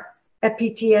share a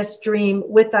PTS dream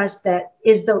with us that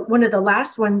is one of the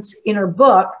last ones in her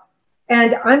book.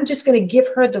 And I'm just going to give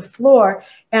her the floor,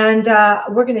 and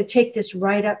we're going to take this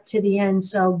right up to the end.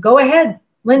 So go ahead,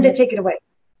 Linda, take it away.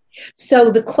 So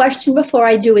the question before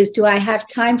I do is, do I have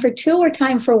time for two or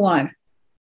time for one?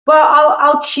 Well,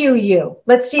 I'll cue you.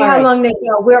 Let's see how long they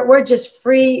go. We're just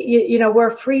free, you know,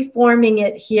 we're free forming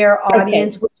it here,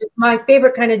 audience, which is my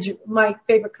favorite kind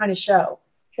of show.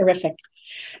 Terrific.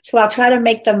 So I'll try to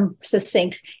make them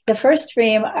succinct. The first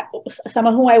dream,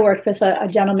 someone who I worked with, a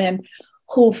gentleman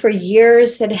who for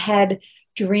years had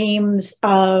dreams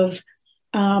of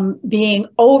being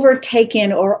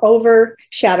overtaken or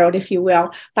overshadowed, if you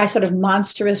will, by sort of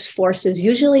monstrous forces,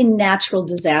 usually natural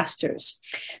disasters.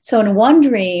 So in one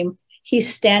dream,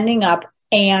 he's standing up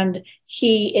and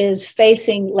he is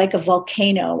facing like a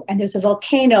volcano, and there's a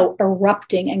volcano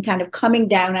erupting and kind of coming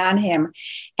down on him.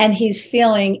 And he's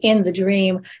feeling in the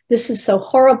dream, this is so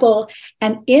horrible.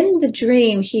 And in the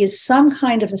dream, he is some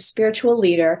kind of a spiritual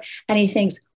leader, and he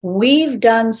thinks, we've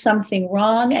done something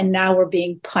wrong and now we're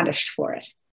being punished for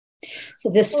it.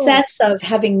 So this sense of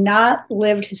having not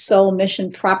lived his soul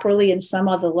mission properly in some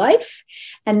other life,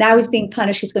 and now he's being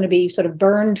punished, he's going to be sort of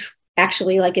burned,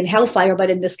 actually like in hellfire, but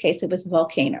in this case, it was a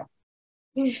volcano.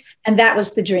 And that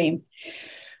was the dream.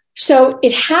 So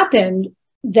it happened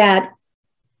that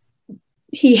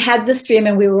he had this dream,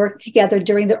 and we worked together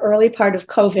during the early part of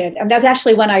COVID. And that's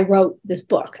actually when I wrote this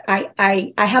book.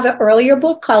 I have an earlier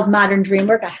book called Modern Dream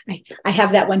Work. I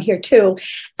have that one here too.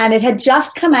 And it had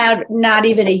just come out not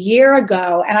even a year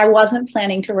ago, and I wasn't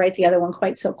planning to write the other one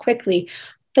quite so quickly.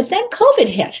 But then COVID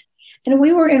hit, and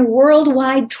we were in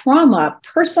worldwide trauma,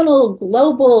 personal,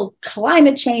 global,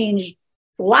 climate change,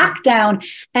 lockdown.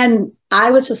 And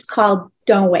I was just called,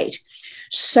 don't wait.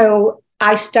 So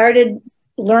I started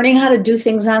learning how to do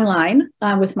things online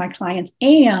with my clients,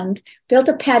 and built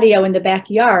a patio in the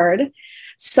backyard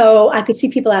so I could see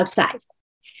people outside.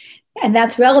 And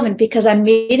that's relevant because I'm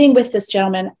meeting with this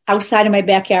gentleman outside of my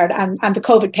backyard on the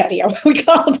COVID patio, we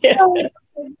called it.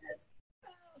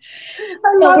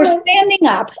 So we're standing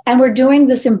up and we're doing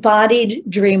this embodied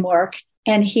dream work.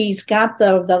 And he's got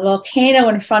the volcano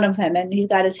in front of him, and he's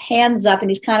got his hands up, and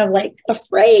he's kind of like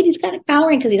afraid. He's kind of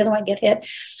cowering because he doesn't want to get hit.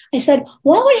 I said,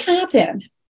 what would happen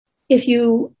if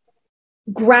you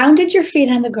grounded your feet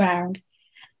on the ground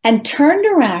and turned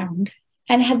around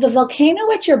and had the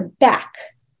volcano at your back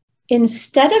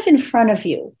instead of in front of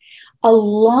you,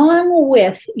 along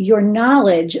with your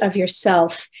knowledge of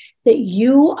yourself, that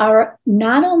you are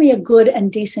not only a good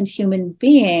and decent human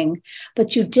being,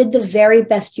 but you did the very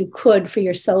best you could for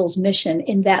your soul's mission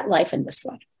in that life and this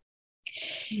one.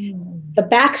 The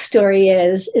backstory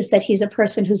is that he's a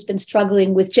person who's been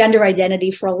struggling with gender identity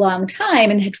for a long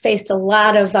time and had faced a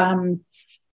lot of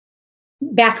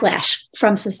backlash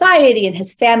from society and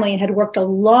his family, and had worked a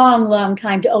long, long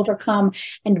time to overcome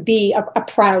and be a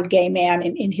proud gay man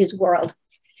in his world.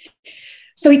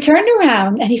 So he turned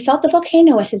around and he felt the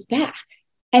volcano at his back.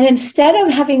 And instead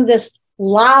of having this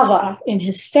lava in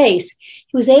his face,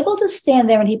 he was able to stand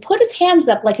there, and he put his hands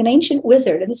up like an ancient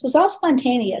wizard. And this was all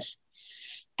spontaneous.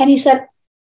 And he said,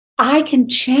 I can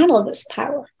channel this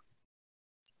power.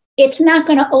 It's not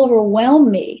going to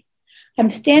overwhelm me. I'm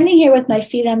standing here with my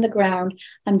feet on the ground.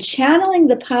 I'm channeling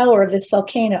the power of this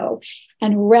volcano.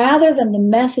 And rather than the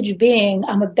message being,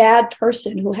 I'm a bad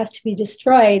person who has to be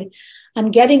destroyed,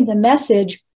 I'm getting the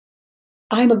message,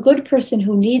 I'm a good person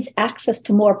who needs access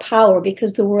to more power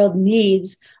because the world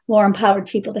needs more empowered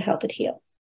people to help it heal.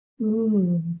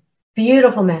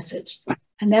 Beautiful message.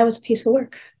 And that was a piece of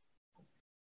work.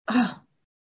 Oh,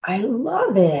 I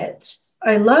love it.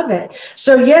 I love it.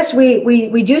 So yes,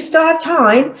 we do still have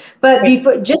time, but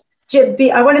before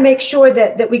I want to make sure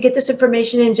that we get this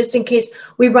information in just in case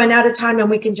we run out of time, and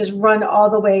we can just run all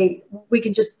the way. We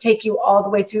can just take you all the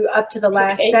way through up to the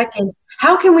last second.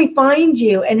 How can we find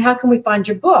you, and how can we find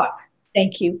your book?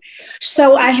 Thank you.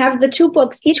 So I have the two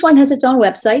books. Each one has its own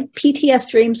website,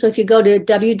 PTS Dream. So if you go to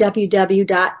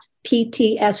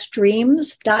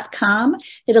www.ptsdreams.com,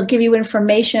 it'll give you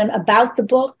information about the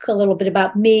book, a little bit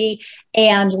about me,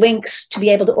 and links to be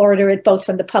able to order it both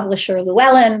from the publisher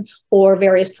Llewellyn or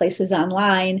various places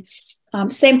online.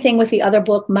 Same thing with the other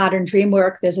book, Modern Dream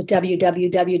Work. There's a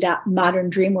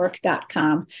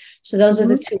www.moderndreamwork.com. So those are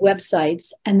the two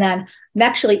websites. And then I'm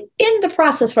actually in the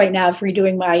process right now of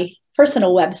redoing my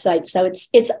personal website. So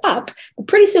it's up.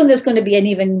 Pretty soon there's going to be an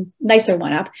even nicer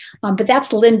one up. But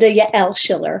that's Linda Yael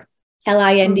Schiller,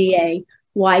 LindaYael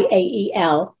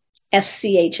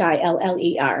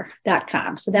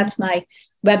SCHILLER.com. So that's my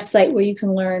website where you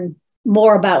can learn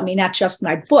more about me, not just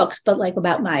my books, but like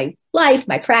about my life,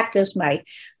 my practice, my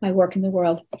work in the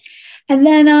world. And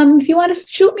then if you want to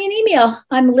shoot me an email,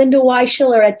 I'm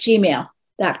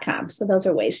LindaYSchiller@gmail.com. So those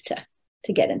are ways to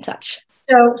get in touch.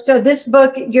 So this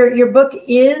book, your book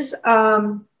is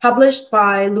published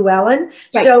by Llewellyn.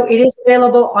 Right. So it is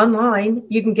available online.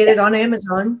 You can get it on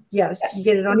Amazon. Yes. You can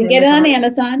get it on Amazon. Get it on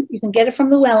Amazon. You can get it from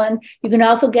Llewellyn. You can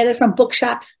also get it from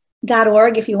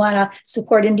bookshop.org. If you want to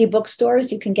support indie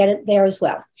bookstores, you can get it there as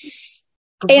well.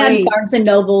 Great. And Barnes and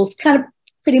Nobles, kind of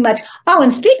pretty much. Oh,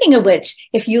 and speaking of which,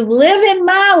 if you live in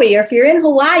Maui or if you're in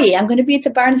Hawaii, I'm going to be at the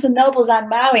Barnes and Nobles on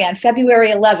Maui on February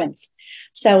 11th.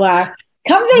 So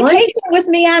come vacation with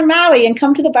me on Maui and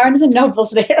come to the Barnes and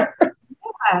Nobles there.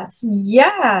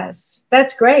 Yes.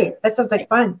 That's great. That sounds like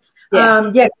fun.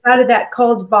 Yeah. Out of that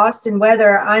cold Boston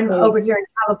weather, I'm over here in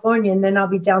California, and then I'll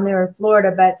be down there in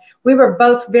Florida. But we were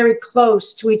both very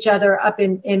close to each other up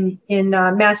in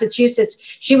Massachusetts.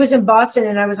 She was in Boston,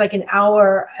 and I was like an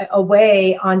hour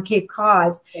away on Cape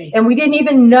Cod, and we didn't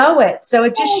even know it. So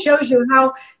it just shows you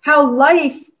how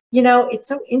life, it's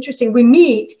so interesting. We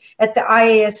meet at the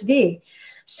IASD.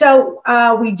 So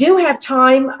we do have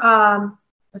time.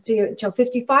 Let's see, until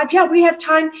 55. Yeah, we have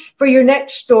time for your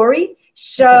next story.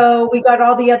 So we got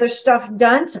all the other stuff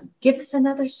done. So give us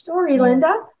another story,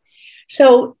 Linda.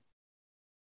 So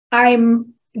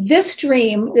this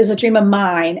dream is a dream of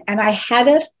mine, and I had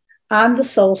it on the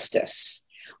solstice,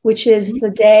 which is the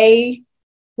day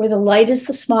where the light is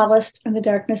the smallest and the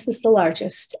darkness is the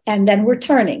largest. And then we're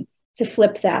turning to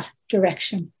flip that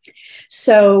direction.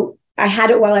 So I had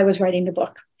it while I was writing the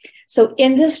book. So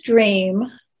in this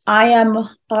dream, I am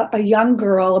a young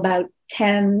girl, about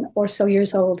 10 or so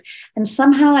years old, and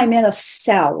somehow I'm in a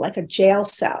cell, like a jail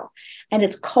cell, and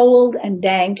it's cold and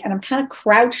dank, and I'm kind of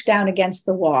crouched down against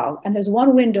the wall, and there's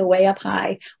one window way up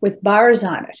high with bars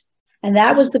on it, and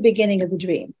that was the beginning of the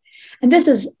dream. And this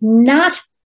is not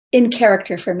in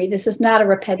character for me. This is not a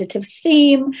repetitive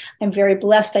theme. I'm very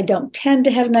blessed. I don't tend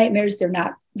to have nightmares. They're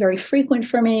not very frequent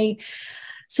for me.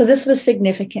 So this was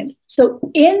significant. So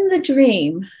in the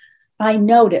dream, I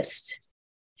noticed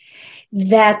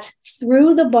that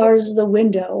through the bars of the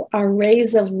window are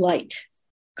rays of light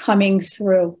coming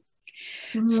through.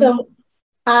 Mm-hmm. So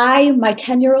my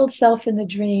 10-year-old self in the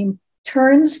dream,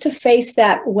 turns to face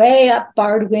that way up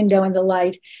barred window in the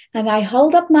light, and I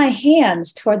hold up my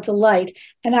hands toward the light,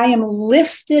 and I am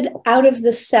lifted out of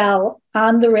the cell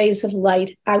on the rays of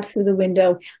light, out through the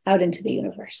window, out into the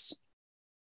universe.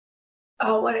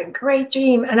 Oh, what a great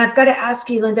dream. And I've got to ask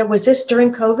you, Linda, was this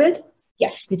during COVID?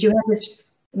 Yes. Did you have this?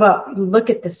 Well, look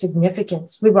at the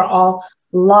significance. We were all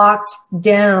locked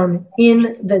down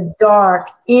in the dark,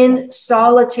 in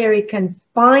solitary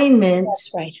confinement.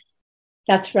 That's right.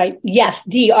 That's right. Yes,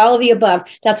 D, all of the above.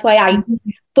 That's why I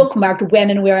bookmarked when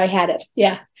and where I had it.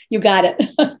 Yeah, you got it.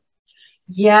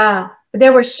 Yeah,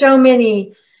 there were so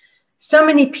many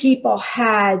people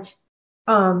had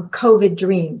COVID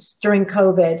dreams during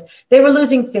COVID. They were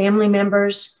losing family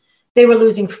members. They were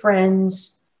losing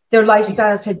friends. Their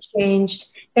lifestyles had changed.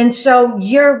 And so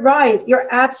you're right. You're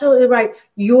absolutely right.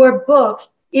 Your book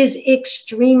is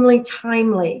extremely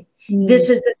timely. This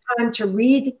is the time to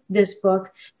read this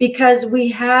book, because we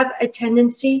have a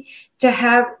tendency to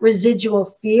have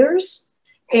residual fears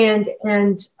and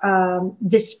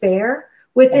despair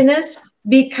within us,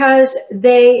 because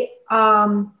they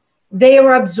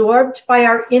are absorbed by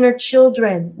our inner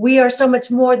children. We are so much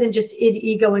more than just id,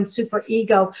 ego, and super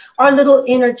ego. Our little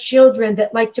inner children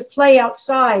that like to play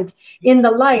outside in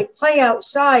the light, play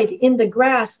outside in the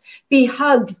grass, be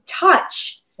hugged,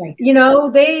 touch. Right. You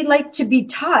know, they like to be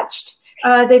touched.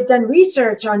 They've done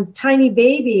research on tiny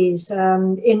babies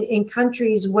in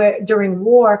countries where during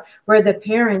war, where the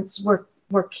parents were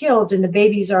killed and the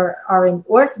babies are in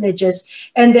orphanages,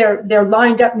 and they're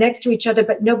lined up next to each other,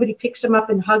 but nobody picks them up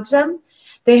and hugs them.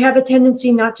 They have a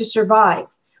tendency not to survive.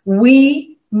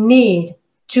 We need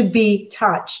to be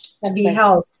touched, to be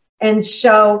held. And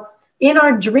so in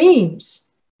our dreams,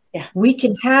 we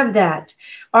can have that.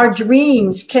 Our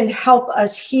dreams can help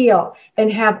us heal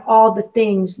and have all the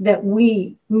things that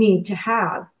we need to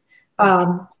have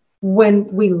when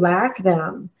we lack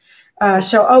them.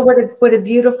 What a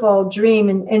beautiful dream.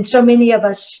 And so many of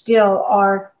us still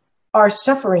are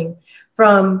suffering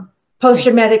from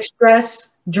post-traumatic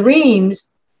stress dreams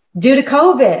due to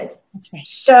COVID. That's right.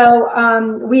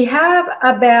 So we have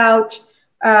about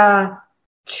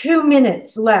 2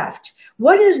 minutes left.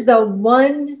 What is the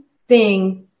one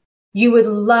thing you would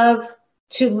love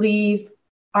to leave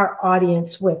our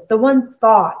audience with? The one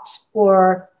thought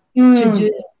or to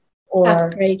do? Or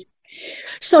That's great.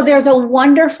 So there's a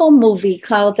wonderful movie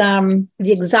called The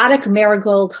Exotic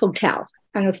Marigold Hotel.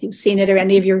 I don't know if you've seen it or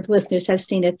any of your listeners have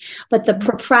seen it, but the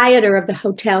proprietor of the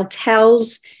hotel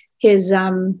tells his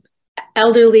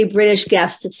elderly British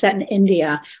guests, it's set in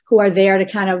India, who are there to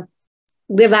kind of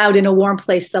live out in a warm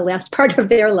place the last part of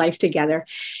their life together.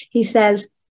 He says,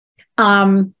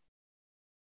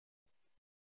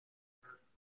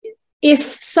 if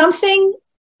something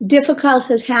difficult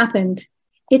has happened,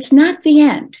 it's not the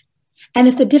end. And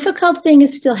if the difficult thing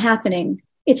is still happening,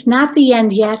 it's not the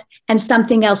end yet, and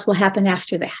something else will happen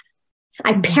after that.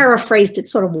 I paraphrased it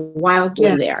sort of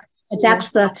wildly there, but that's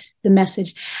the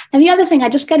message. And the other thing, I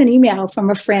just got an email from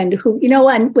a friend who, you know,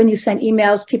 when you send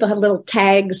emails, people have little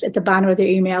tags at the bottom of their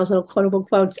emails, little quotable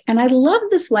quotes. And I love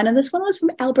this one. And this one was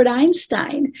from Albert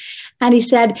Einstein. And he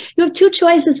said, you have two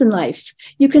choices in life.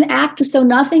 You can act as though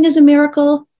nothing is a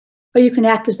miracle, or you can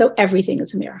act as though everything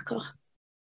is a miracle.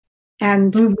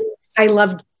 And I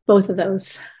loved both of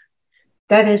those.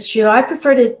 That is true. I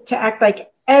prefer to act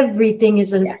like everything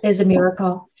is a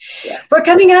miracle. Yeah. We're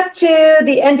coming up to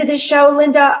the end of the show,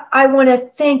 Linda. I want to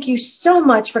thank you so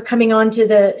much for coming on to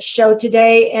the show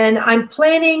today. And I'm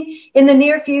planning in the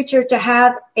near future to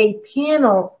have a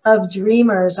panel of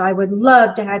dreamers. I would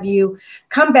love to have you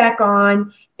come back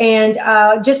on and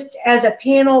just as a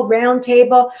panel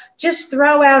roundtable, just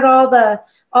throw out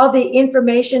all the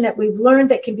information that we've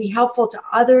learned that can be helpful to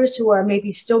others who are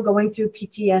maybe still going through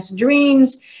PTS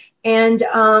dreams. And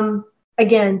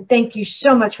again, thank you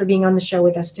so much for being on the show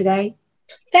with us today.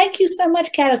 Thank you so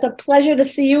much, Kat. It's a pleasure to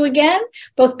see you again,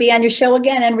 both be on your show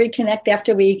again and reconnect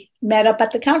after we met up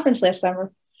at the conference last summer.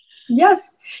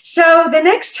 Yes. So the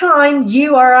next time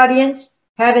you, our audience,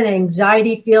 have an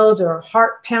anxiety-filled or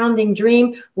heart-pounding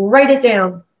dream, write it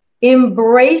down,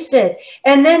 embrace it,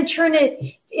 and then turn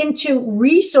it into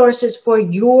resources for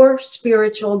your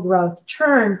spiritual growth.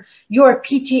 Turn your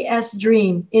PTS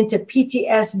dream into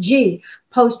PTSG,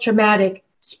 post-traumatic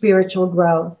spiritual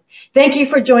growth. Thank you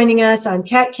for joining us. I'm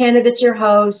Kat Cannabis, your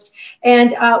host,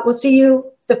 and we'll see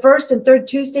you the first and third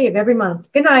Tuesday of every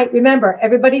month. Good night. Remember,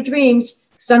 everybody dreams.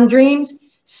 Some dreams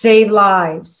save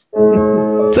lives.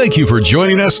 Thank you for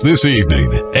joining us this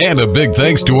evening, and a big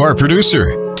thanks to our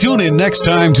producer. Tune in next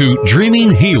time to Dreaming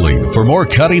Healing for more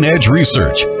cutting-edge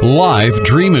research, live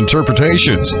dream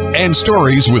interpretations, and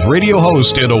stories with radio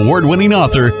host and award-winning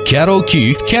author Kat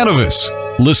O'Keefe Cannabis.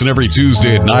 Listen every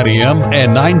Tuesday at 9 a.m.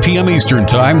 and 9 p.m. Eastern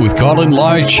Time with call-in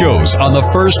live shows on the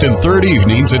first and third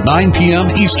evenings at 9 p.m.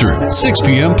 Eastern, 6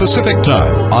 p.m. Pacific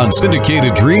Time on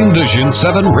syndicated Dream Vision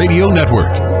 7 Radio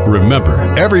Network.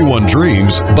 Remember, everyone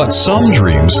dreams, but some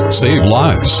dreams save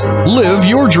lives. Live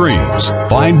your dreams.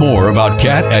 Find more about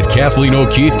Kat at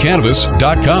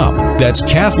KathleenO'KeefeCannabis.com. That's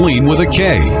Kathleen with a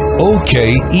K.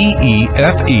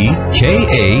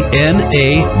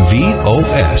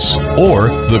 OKEEFEKANAVOS. Or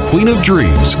The Queen of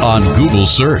Dreams on Google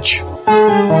search.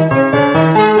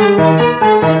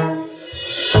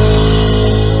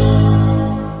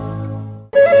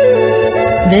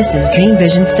 This is Dream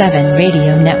Vision 7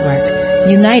 Radio Network,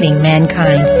 uniting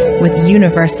mankind with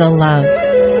universal love.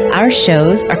 Our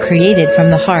shows are created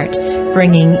from the heart,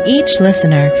 bringing each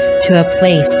listener to a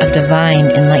place of divine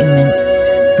enlightenment.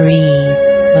 Breathe,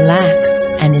 relax,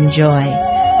 and enjoy.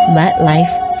 Let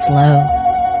life flow.